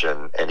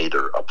collagen and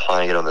either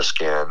applying it on the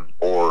skin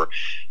or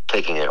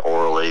taking it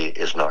orally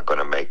is not going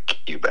to make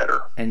you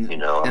better. And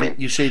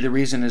you say the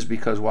reason is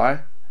because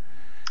why?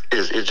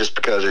 Is just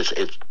because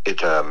it's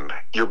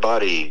your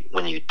body,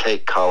 when you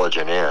take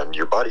collagen in,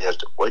 your body has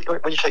to, when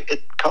you take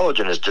it,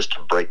 collagen is just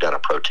to break down a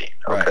protein,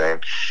 okay? Right.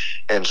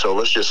 And so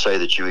let's just say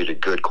that you eat a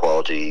good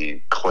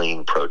quality,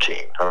 clean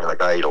protein.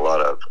 Like I eat a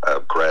lot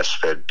of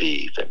grass-fed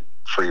beef and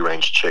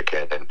free-range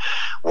chicken and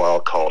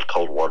wild-caught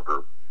cold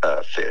water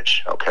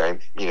fish, okay?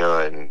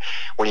 And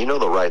when you know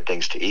the right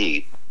things to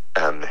eat,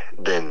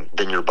 then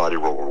your body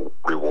will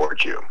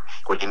reward you.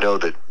 When you know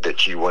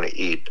that you want to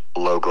eat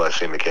low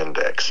glycemic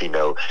index,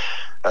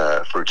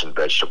 fruits and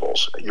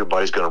vegetables, your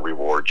body's going to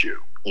reward you.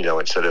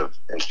 Instead of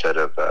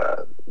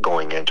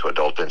going into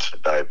adult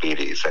incident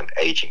diabetes and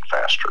aging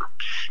faster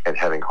and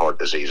having heart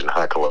disease and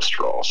high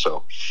cholesterol.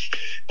 So,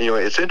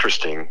 it's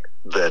interesting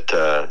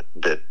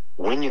that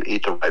when you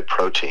eat the right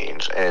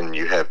proteins and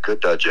you have good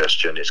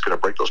digestion, it's going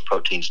to break those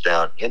proteins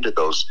down into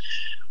those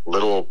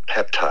little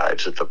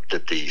peptides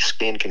that the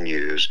skin can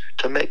use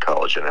to make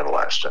collagen and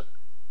elastin.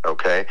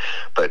 Okay,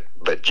 but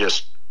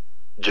just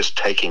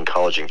taking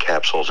collagen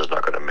capsules is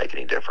not going to make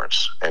any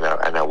difference, and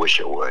I wish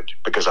it would,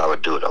 because I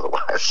would do it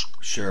otherwise.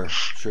 Sure,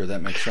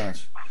 that makes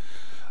sense.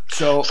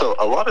 So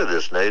a lot of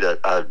this, Nate,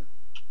 I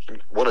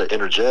want to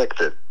interject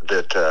that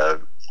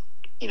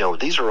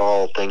these are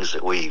all things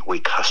that we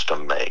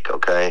custom make,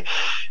 okay,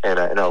 and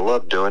I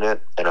love doing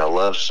it, and I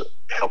love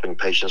helping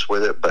patients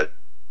with it, but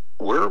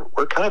we're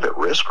kind of at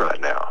risk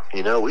right now.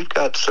 We've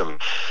got some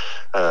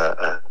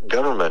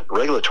government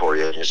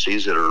regulatory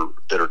agencies that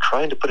are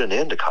trying to put an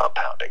end to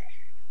compounding.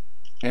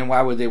 And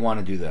why would they want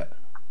to do that?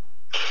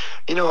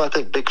 I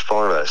think Big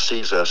Pharma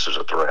sees us as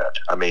a threat.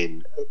 I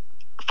mean,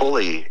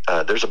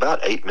 there's about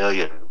 8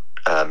 million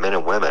men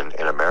and women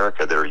in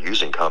America that are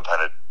using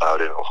compounded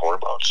bioidentical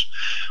hormones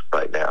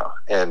right now.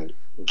 And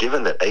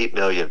given that 8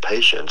 million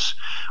patients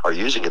are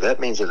using it, that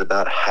means that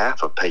about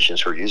half of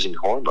patients who are using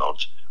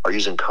hormones are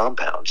using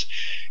compounds.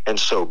 And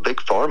so Big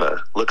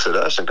Pharma looks at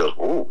us and goes,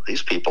 "Ooh,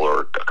 these people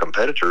are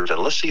competitors, and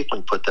let's see if we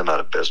can put them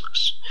out of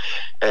business."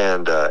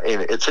 And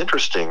it's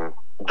interesting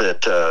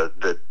that the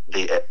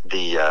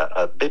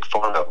Big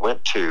Pharma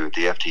went to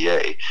the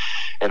FDA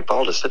and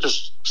filed a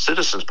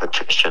citizens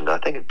petition, I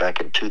think back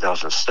in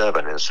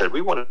 2007, and said,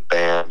 we want to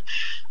ban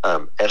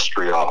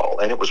estriol,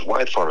 and it was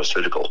Wyeth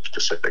Pharmaceuticals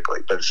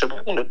specifically, but it said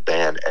we want to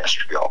ban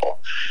estriol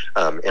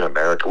in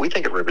America. We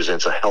think it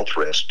represents a health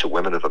risk to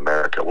women of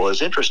America. Well,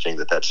 it's interesting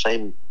that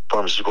same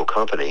pharmaceutical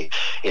company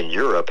in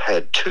Europe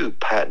had 2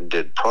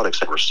 patented products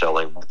that were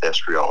selling with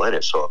estriol in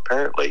it. So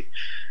apparently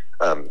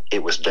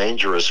it was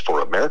dangerous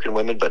for American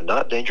women, but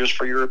not dangerous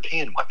for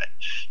European women.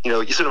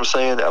 You see what I'm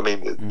saying? I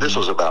mean, This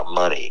was about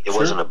money. It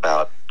wasn't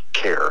about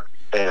care.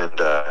 And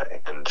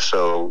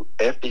so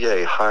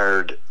FDA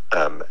hired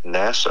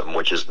NASM,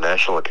 which is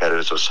National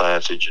Academies of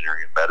Science,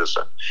 Engineering, and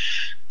Medicine,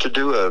 to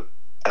do a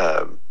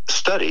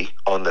study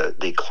on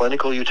the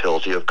clinical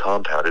utility of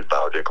compounded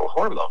bioidentical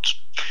hormones.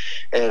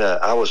 And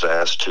I was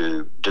asked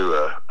to do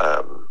a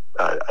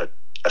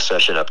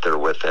session up there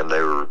with them.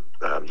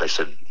 They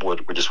said,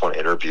 we just want to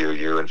interview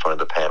you in front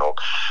of the panel.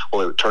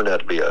 Well, it turned out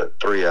to be a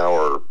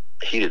 3-hour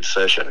heated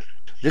session.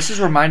 This is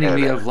reminding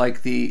me of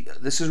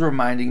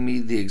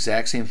the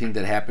exact same thing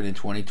that happened in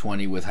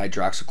 2020 with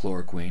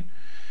hydroxychloroquine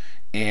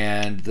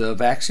and the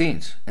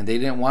vaccines. And they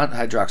didn't want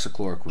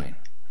hydroxychloroquine.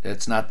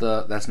 That's not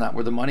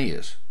where the money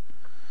is.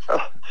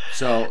 Oh.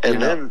 So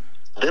then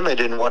they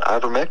didn't want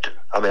ivermectin.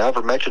 I mean,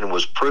 ivermectin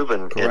was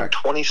proven in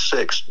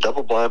 26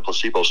 double-blind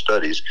placebo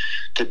studies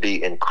to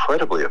be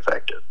incredibly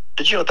effective.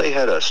 Did you know they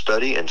had a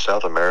study in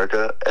South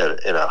America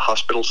in a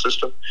hospital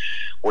system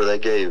where they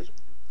gave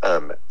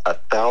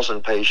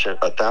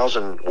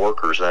 1,000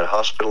 workers in that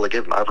hospital, they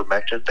gave them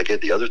ivermectin. They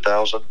gave the other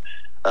 1,000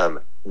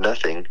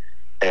 nothing,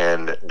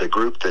 and the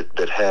group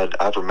that had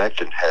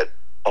ivermectin had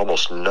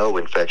almost no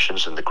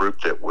infections, and the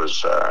group that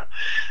was not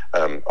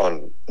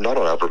on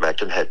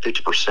ivermectin had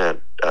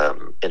 50%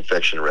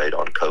 infection rate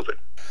on COVID.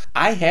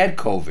 I had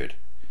COVID,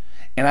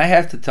 and I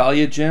have to tell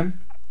you,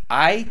 Jim,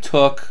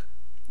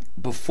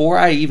 before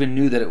I even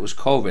knew that it was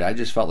COVID, I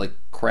just felt like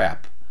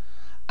crap.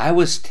 I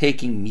was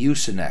taking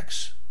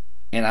Mucinex,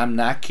 and I'm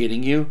not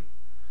kidding you.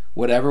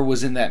 Whatever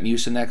was in that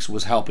Mucinex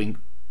was helping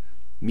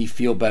me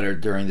feel better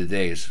during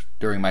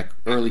my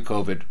early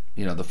COVID,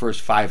 the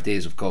first 5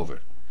 days of COVID.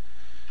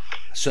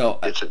 So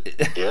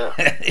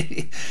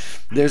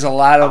there's a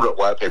lot of... I wrote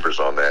white papers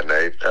on that,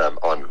 Nate,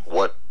 on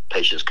what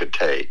patients could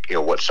take,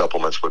 what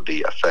supplements would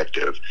be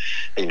effective,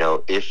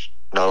 if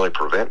not only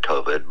prevent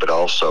COVID, but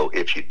also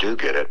if you do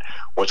get it,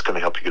 what's going to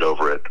help you get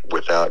over it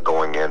without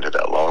going into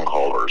that long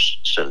haulers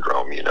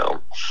syndrome,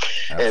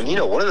 Absolutely.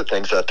 And, one of the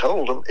things I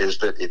told them is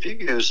that if you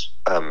use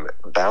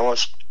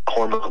balanced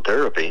hormone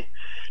therapy,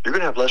 you're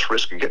going to have less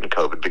risk of getting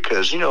COVID,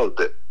 because,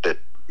 that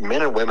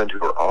men and women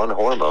who are on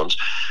hormones,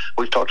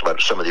 we've talked about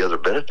some of the other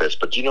benefits,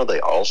 but they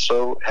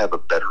also have a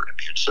better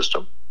immune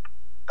system.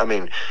 I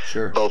mean,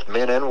 sure. Both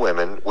men and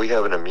women, we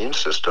have an immune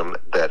system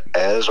that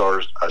as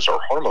our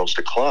hormones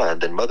decline,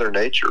 then Mother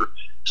Nature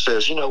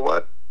says, you know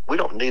what, we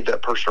don't need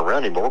that person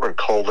around anymore. We're going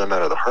to cull them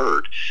out of the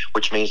herd,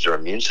 which means their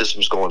immune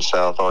system's going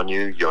south on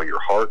you. Your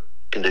heart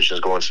condition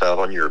is going south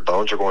on you. Your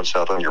bones are going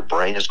south on you. Your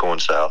brain is going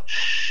south.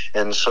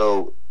 And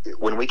so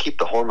when we keep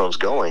the hormones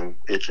going,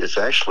 it's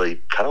actually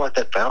kind of like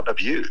that fountain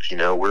of youth.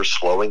 We're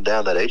slowing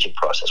down that aging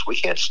process. We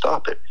can't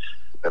stop it.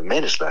 But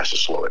man, it's nice to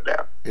slow it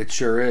down. It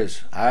sure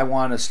is. I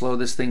want to slow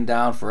this thing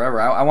down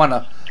forever. I want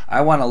to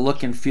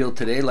look and feel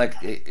today like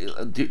I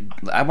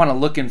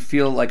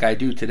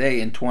do today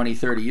in 20,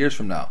 30 years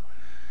from now.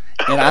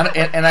 And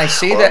I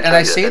say that, and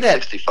I say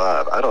that.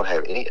 65, I don't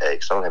have any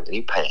aches. I don't have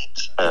any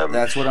pains.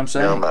 That's what I'm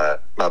saying.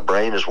 My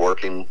brain is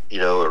working,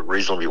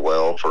 reasonably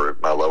well for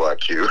my low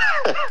IQ.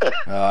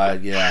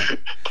 Yeah.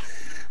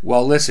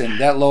 Well, listen,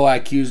 that low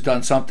IQ's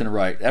done something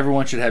right.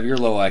 Everyone should have your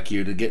low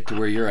IQ to get to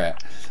where you're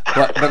at.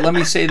 But let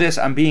me say this: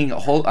 I'm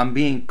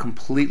being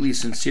completely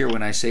sincere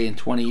when I say in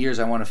 20 years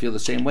I want to feel the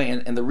same way.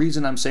 And the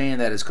reason I'm saying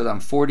that is because I'm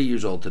 40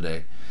 years old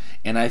today,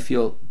 and I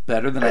feel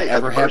better than I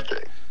ever have.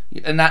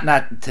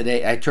 Not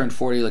today. I turned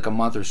 40 like a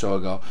month or so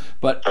ago.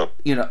 But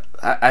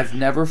I've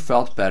never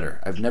felt better.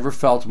 I've never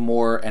felt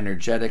more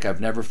energetic. I've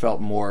never felt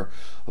more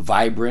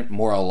vibrant,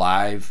 more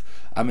alive.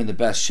 I'm in the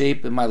best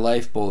shape in my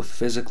life, both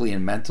physically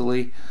and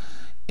mentally.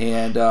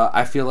 And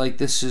I feel like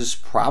this is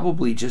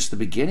probably just the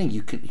beginning.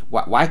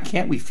 Why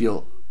can't we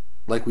feel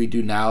like we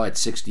do now at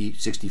 60,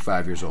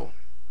 65 years old?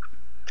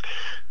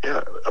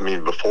 Yeah, I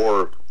mean,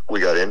 before we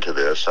got into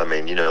this, I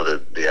mean,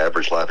 the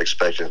average life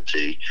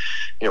expectancy,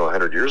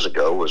 100 years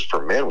ago was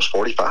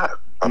 45.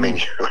 I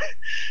mean,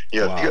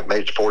 Wow. If you got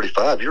made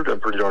 45, you're doing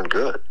pretty darn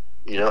good.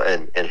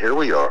 And here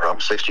we are. I'm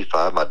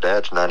 65. My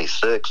dad's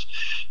 96,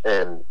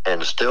 and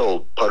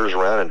still putters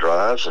around and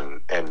drives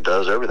and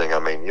does everything. I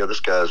mean, this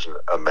guy's an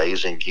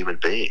amazing human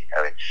being.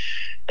 I mean,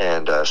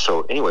 and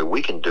so anyway,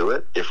 we can do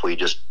it if we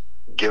just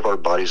give our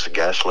bodies the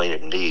gasoline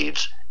it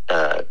needs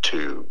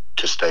to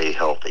stay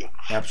healthy.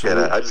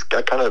 Absolutely. And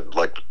I kind of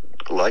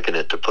liken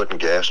it to putting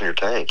gas in your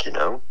tank.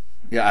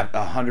 Yeah,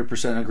 I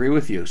 100% agree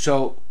with you.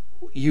 So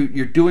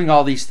you're doing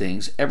all these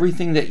things.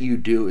 Everything that you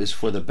do is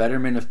for the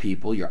betterment of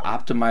people. You're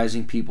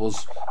optimizing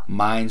people's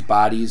minds,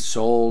 bodies,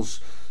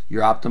 souls.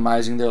 You're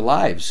optimizing their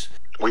lives.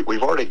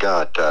 We've already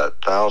got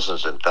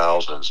thousands and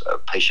thousands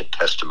of patient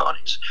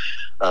testimonies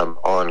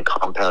on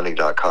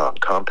compounding.com.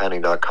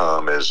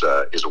 Compounding.com is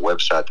a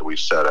website that we've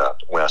set up.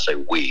 When I say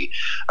we,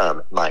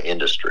 my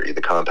industry,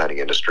 the compounding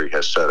industry,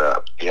 has set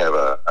up. We have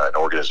an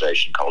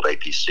organization called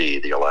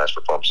APC, the Alliance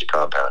for Pharmacy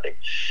Compounding,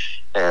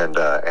 and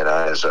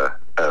I, as a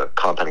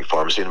compounding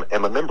pharmacy,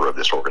 am a member of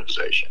this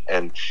organization.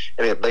 And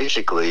it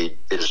basically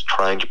is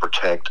trying to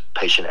protect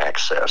patient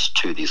access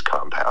to these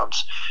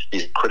compounds,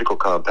 these critical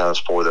compounds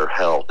for their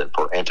health and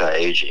for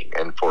anti-aging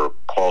and for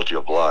quality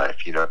of life.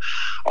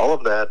 All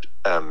of that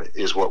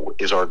is what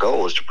is our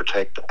goal, is to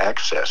protect the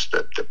access,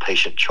 the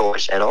patient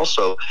choice, and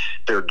also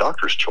their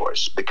doctor's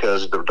choice,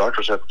 because the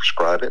doctors have to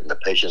prescribe it and the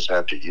patients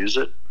have to use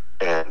it.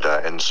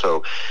 And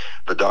so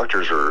the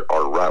doctors are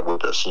right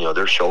with us.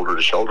 They're shoulder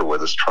to shoulder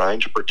with us, trying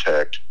to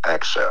protect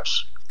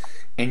access.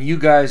 And you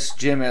guys,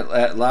 Jim,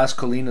 at Las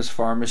Colinas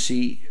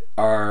Pharmacy,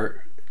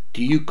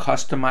 do you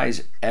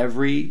customize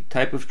every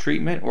type of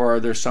treatment, or are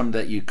there some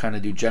that you kind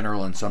of do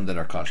general and some that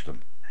are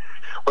custom?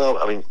 Well,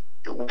 I mean,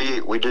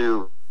 we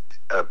do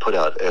put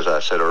out, as I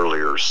said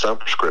earlier, some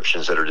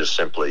prescriptions that are just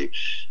simply,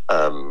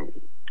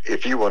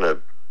 if you want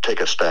to take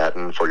a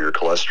statin for your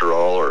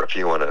cholesterol, or if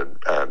you want to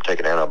take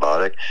an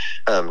antibiotic,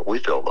 we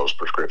fill those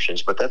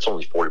prescriptions, but that's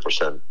only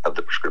 40% of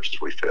the prescriptions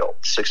we fill.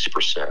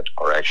 60%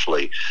 are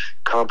actually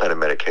compounded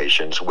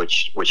medications,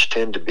 which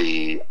tend to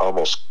be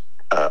almost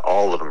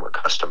all of them are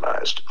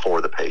customized for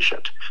the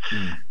patient.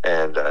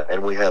 And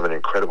we have an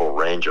incredible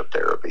range of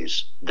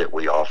therapies that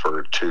we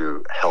offer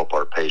to help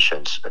our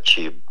patients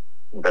achieve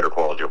better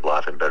quality of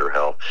life and better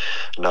health,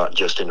 not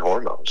just in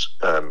hormones.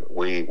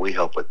 We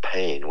help with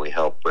pain. We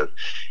help with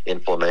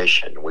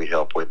inflammation. We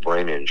help with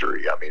brain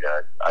injury. I mean,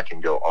 I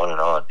can go on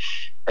and on.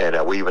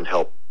 And we even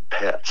help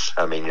pets.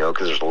 I mean,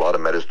 because there's a lot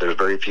of there's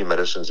very few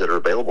medicines that are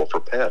available for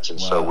pets.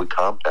 And so we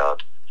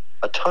compound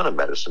a ton of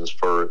medicines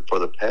for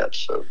the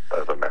pets of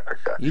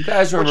America. You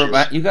guys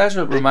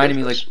are reminding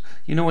me, like,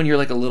 when you're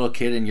like a little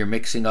kid and you're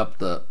mixing up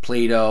the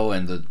Play-Doh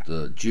and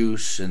the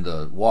juice and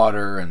the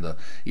water and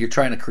you're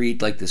trying to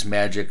create like this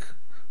magic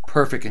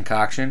perfect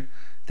concoction.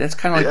 That's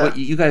kind of like what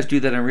you guys do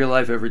that in real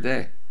life every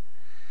day.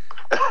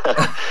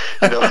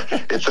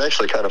 It's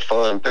actually kind of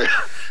fun.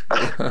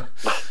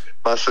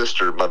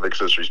 My big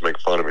sister used to make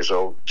fun of me.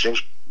 So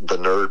Jim's the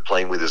nerd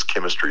playing with his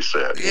chemistry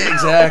set. Yeah,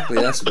 exactly.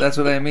 That's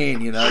what I mean.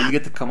 You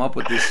get to come up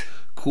with this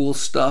cool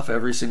stuff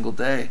every single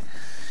day,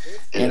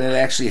 and it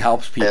actually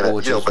helps people.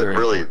 Which is very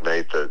really,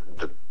 important. Nate,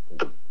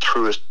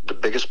 the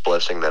biggest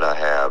blessing that I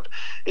have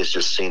is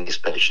just seeing these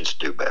patients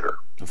do better.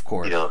 Of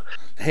course.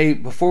 Hey,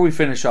 before we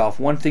finish off,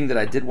 one thing that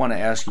I did want to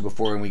ask you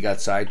before, and we got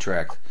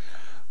sidetracked,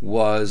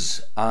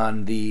 was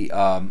on the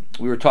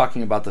we were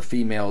talking about the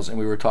females, and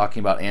we were talking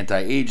about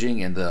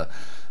anti-aging and the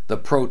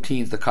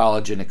proteins, the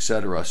collagen,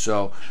 etc.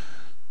 So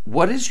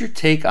what is your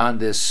take on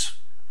this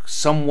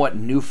somewhat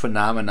new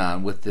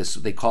phenomenon with this,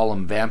 they call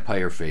them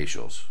vampire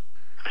facials?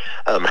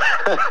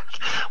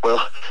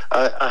 Well,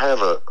 I have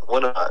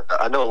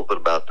I know a little bit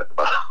about that.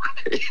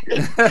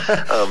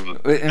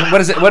 And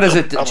what is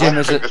it, Jim?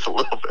 Is it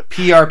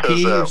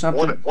PRP or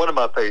something? One of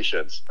my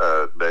patients,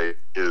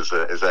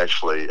 is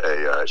actually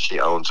she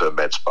owns a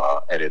med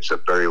spa, and it's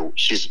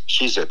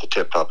she's at the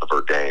tip top of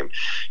her game.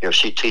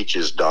 She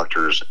teaches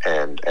doctors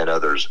and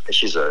others.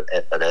 She's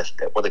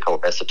what they call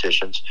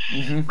estheticians,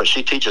 but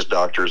she teaches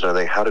doctors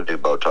and how to do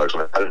Botox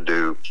and how to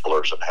do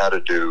fillers and how to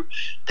do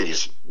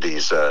these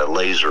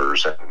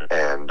lasers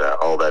and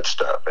all that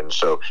stuff. And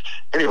so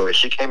anyway,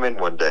 she came in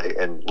one day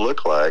and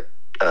looked like,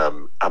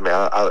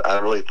 I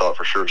really thought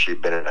for sure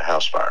she'd been in a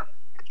house fire.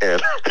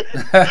 And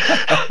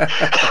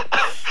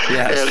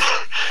Yes.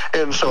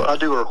 And so I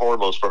do her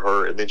hormones for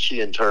her, and then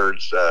she in turn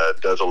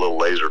does a little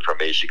laser for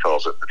me. She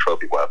calls it the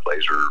trophy wife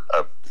laser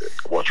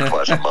once or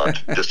twice a month,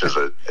 just as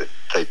a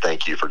say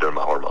thank you for doing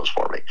my hormones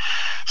for me.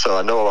 So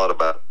I know a lot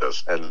about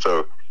this. And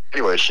so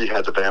anyway, she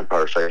had the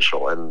vampire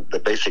facial, and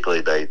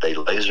basically they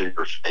laser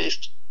your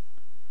face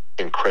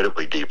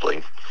incredibly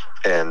deeply,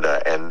 and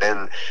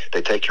then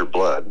they take your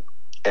blood,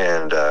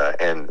 and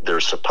they're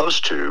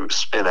supposed to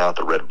spin out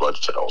the red blood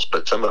cells,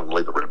 but some of them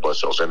leave the red blood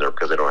cells in there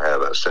because they don't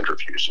have a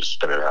centrifuge to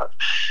spin it out,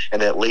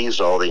 and that leaves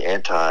all the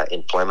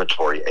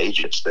anti-inflammatory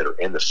agents that are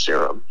in the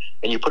serum,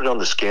 and you put it on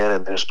the skin,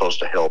 and they're supposed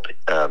to help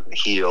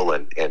heal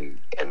and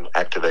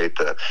activate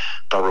the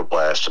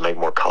fibroblasts to make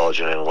more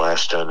collagen and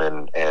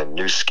elastin and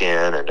new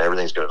skin, and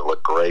everything's going to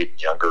look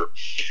great, younger,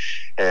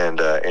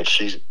 and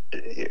she's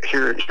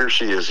here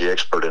she is, the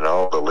expert in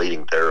all the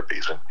leading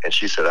therapies, and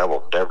she said, I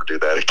will never do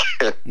that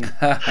again.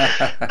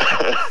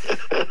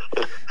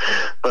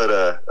 But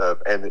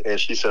and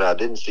she said, I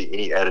didn't see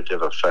any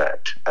additive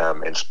effect,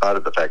 in spite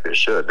of the fact that it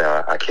should.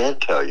 Now, I can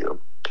tell you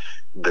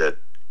that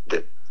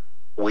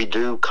we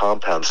do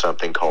compound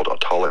something called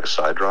autologous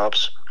eye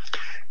drops,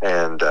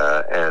 and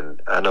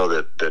I know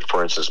that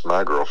for instance,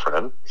 my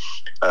girlfriend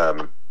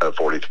of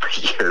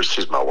 43 years,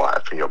 she's my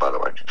wife, by the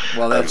way.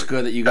 Well, that's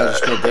good that you guys are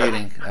still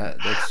dating.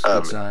 That's a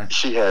good sign.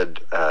 She had,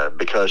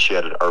 because she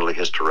had an early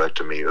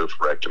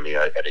oophorectomy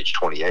at age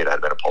 28, I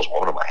had menopause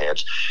woman on my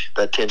hands.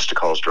 That tends to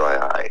cause dry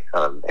eye,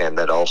 and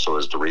that also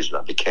is the reason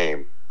I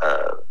became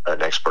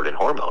an expert in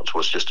hormones,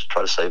 was just to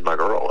try to save my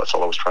girl. That's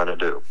all I was trying to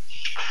do.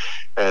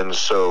 And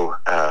so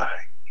I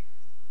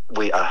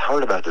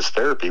heard about this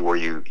therapy where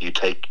you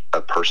take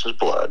a person's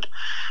blood.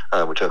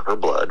 We took her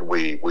blood,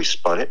 we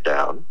spun it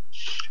down,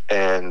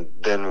 and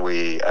then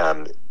we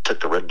took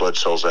the red blood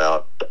cells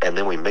out, and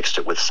then we mixed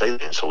it with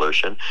saline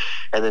solution,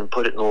 and then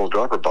put it in little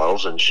dropper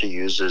bottles, and she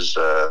uses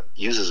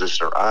this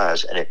in her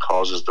eyes, and it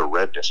causes the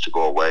redness to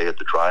go away,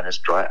 the dry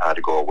eye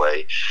to go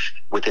away.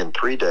 Within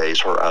 3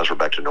 days, her eyes were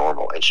back to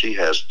normal, and she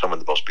has some of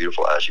the most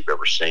beautiful eyes you've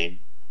ever seen.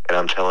 And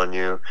I'm telling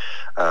you,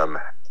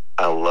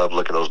 I love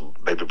looking at those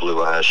baby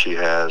blue eyes she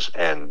has,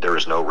 and there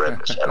is no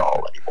redness at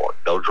all anymore.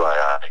 No dry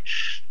eye.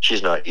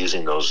 She's not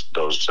using those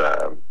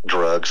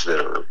drugs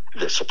that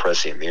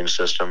suppress the immune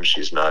system.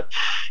 She's not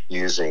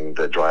using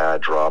the dry eye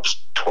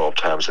drops 12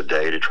 times a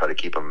day to try to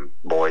keep them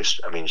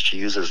moist. I mean, she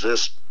uses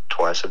this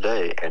twice a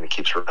day, and it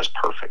keeps her eyes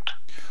perfect.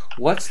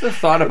 What's the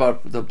thought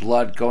about the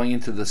blood going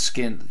into the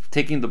skin,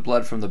 taking the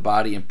blood from the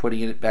body and putting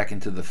it back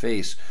into the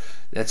face?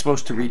 That's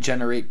supposed to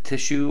regenerate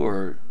tissue,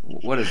 or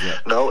what is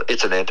that? No,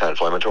 it's an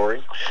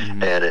anti-inflammatory,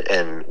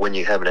 and when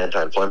you have an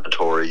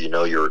anti-inflammatory,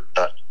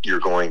 you're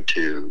going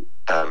to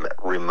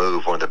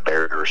remove one of the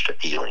barriers to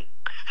healing.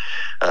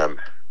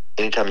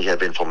 Anytime you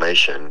have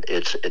inflammation,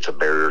 it's a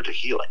barrier to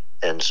healing.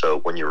 And so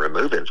when you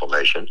remove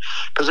inflammation,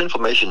 because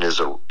inflammation is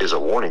a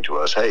warning to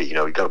us, hey, you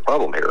got a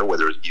problem here.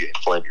 Whether you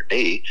inflame your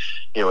knee,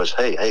 it's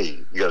hey,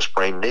 you got a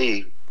sprained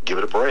knee, give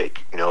it a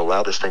break.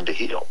 Allow this thing to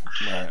heal.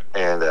 Right.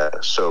 And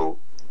so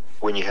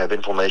when you have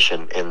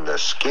inflammation in the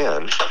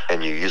skin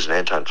and you use an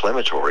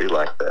anti-inflammatory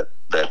like the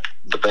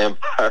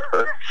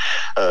vampire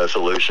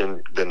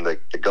solution, then the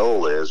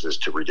goal is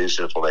to reduce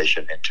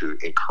inflammation and to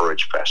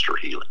encourage faster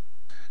healing.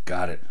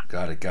 Got it.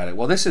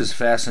 Well, this is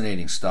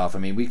fascinating stuff. I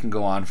mean, we can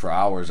go on for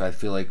hours. I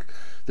feel like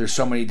there's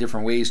so many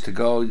different ways to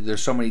go.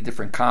 There's so many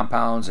different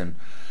compounds and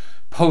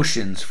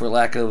potions, for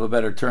lack of a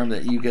better term,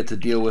 that you get to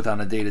deal with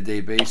on a day-to-day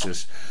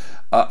basis.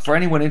 For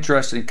anyone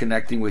interested in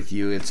connecting with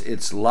you, it's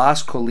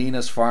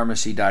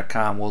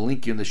lascolinasfarmacy.com. We'll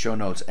link you in the show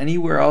notes.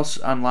 Anywhere else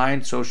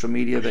online, social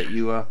media that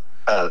you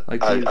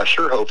I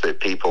sure hope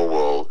that people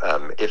will,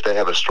 if they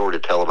have a story to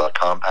tell about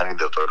compounding,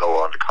 that they'll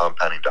go on to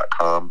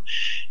compounding.com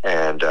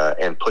and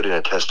put in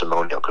a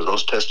testimonial, because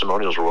those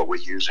testimonials are what we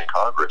use in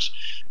Congress.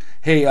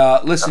 Hey,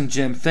 listen,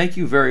 Jim, thank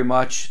you very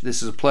much.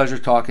 This is a pleasure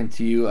talking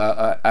to you.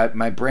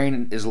 My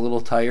brain is a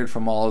little tired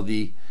from all of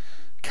the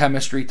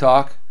chemistry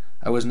talk.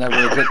 I was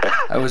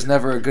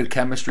never a good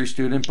chemistry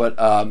student, but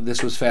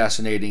this was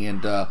fascinating,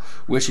 and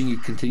wishing you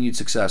continued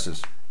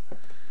successes.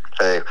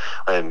 Hey,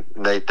 and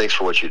Nate, thanks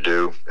for what you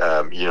do.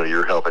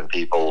 You're helping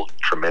people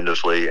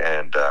tremendously,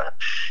 and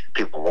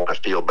people want to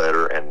feel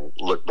better and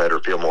look better,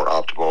 feel more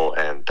optimal,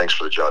 and thanks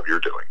for the job you're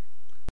doing.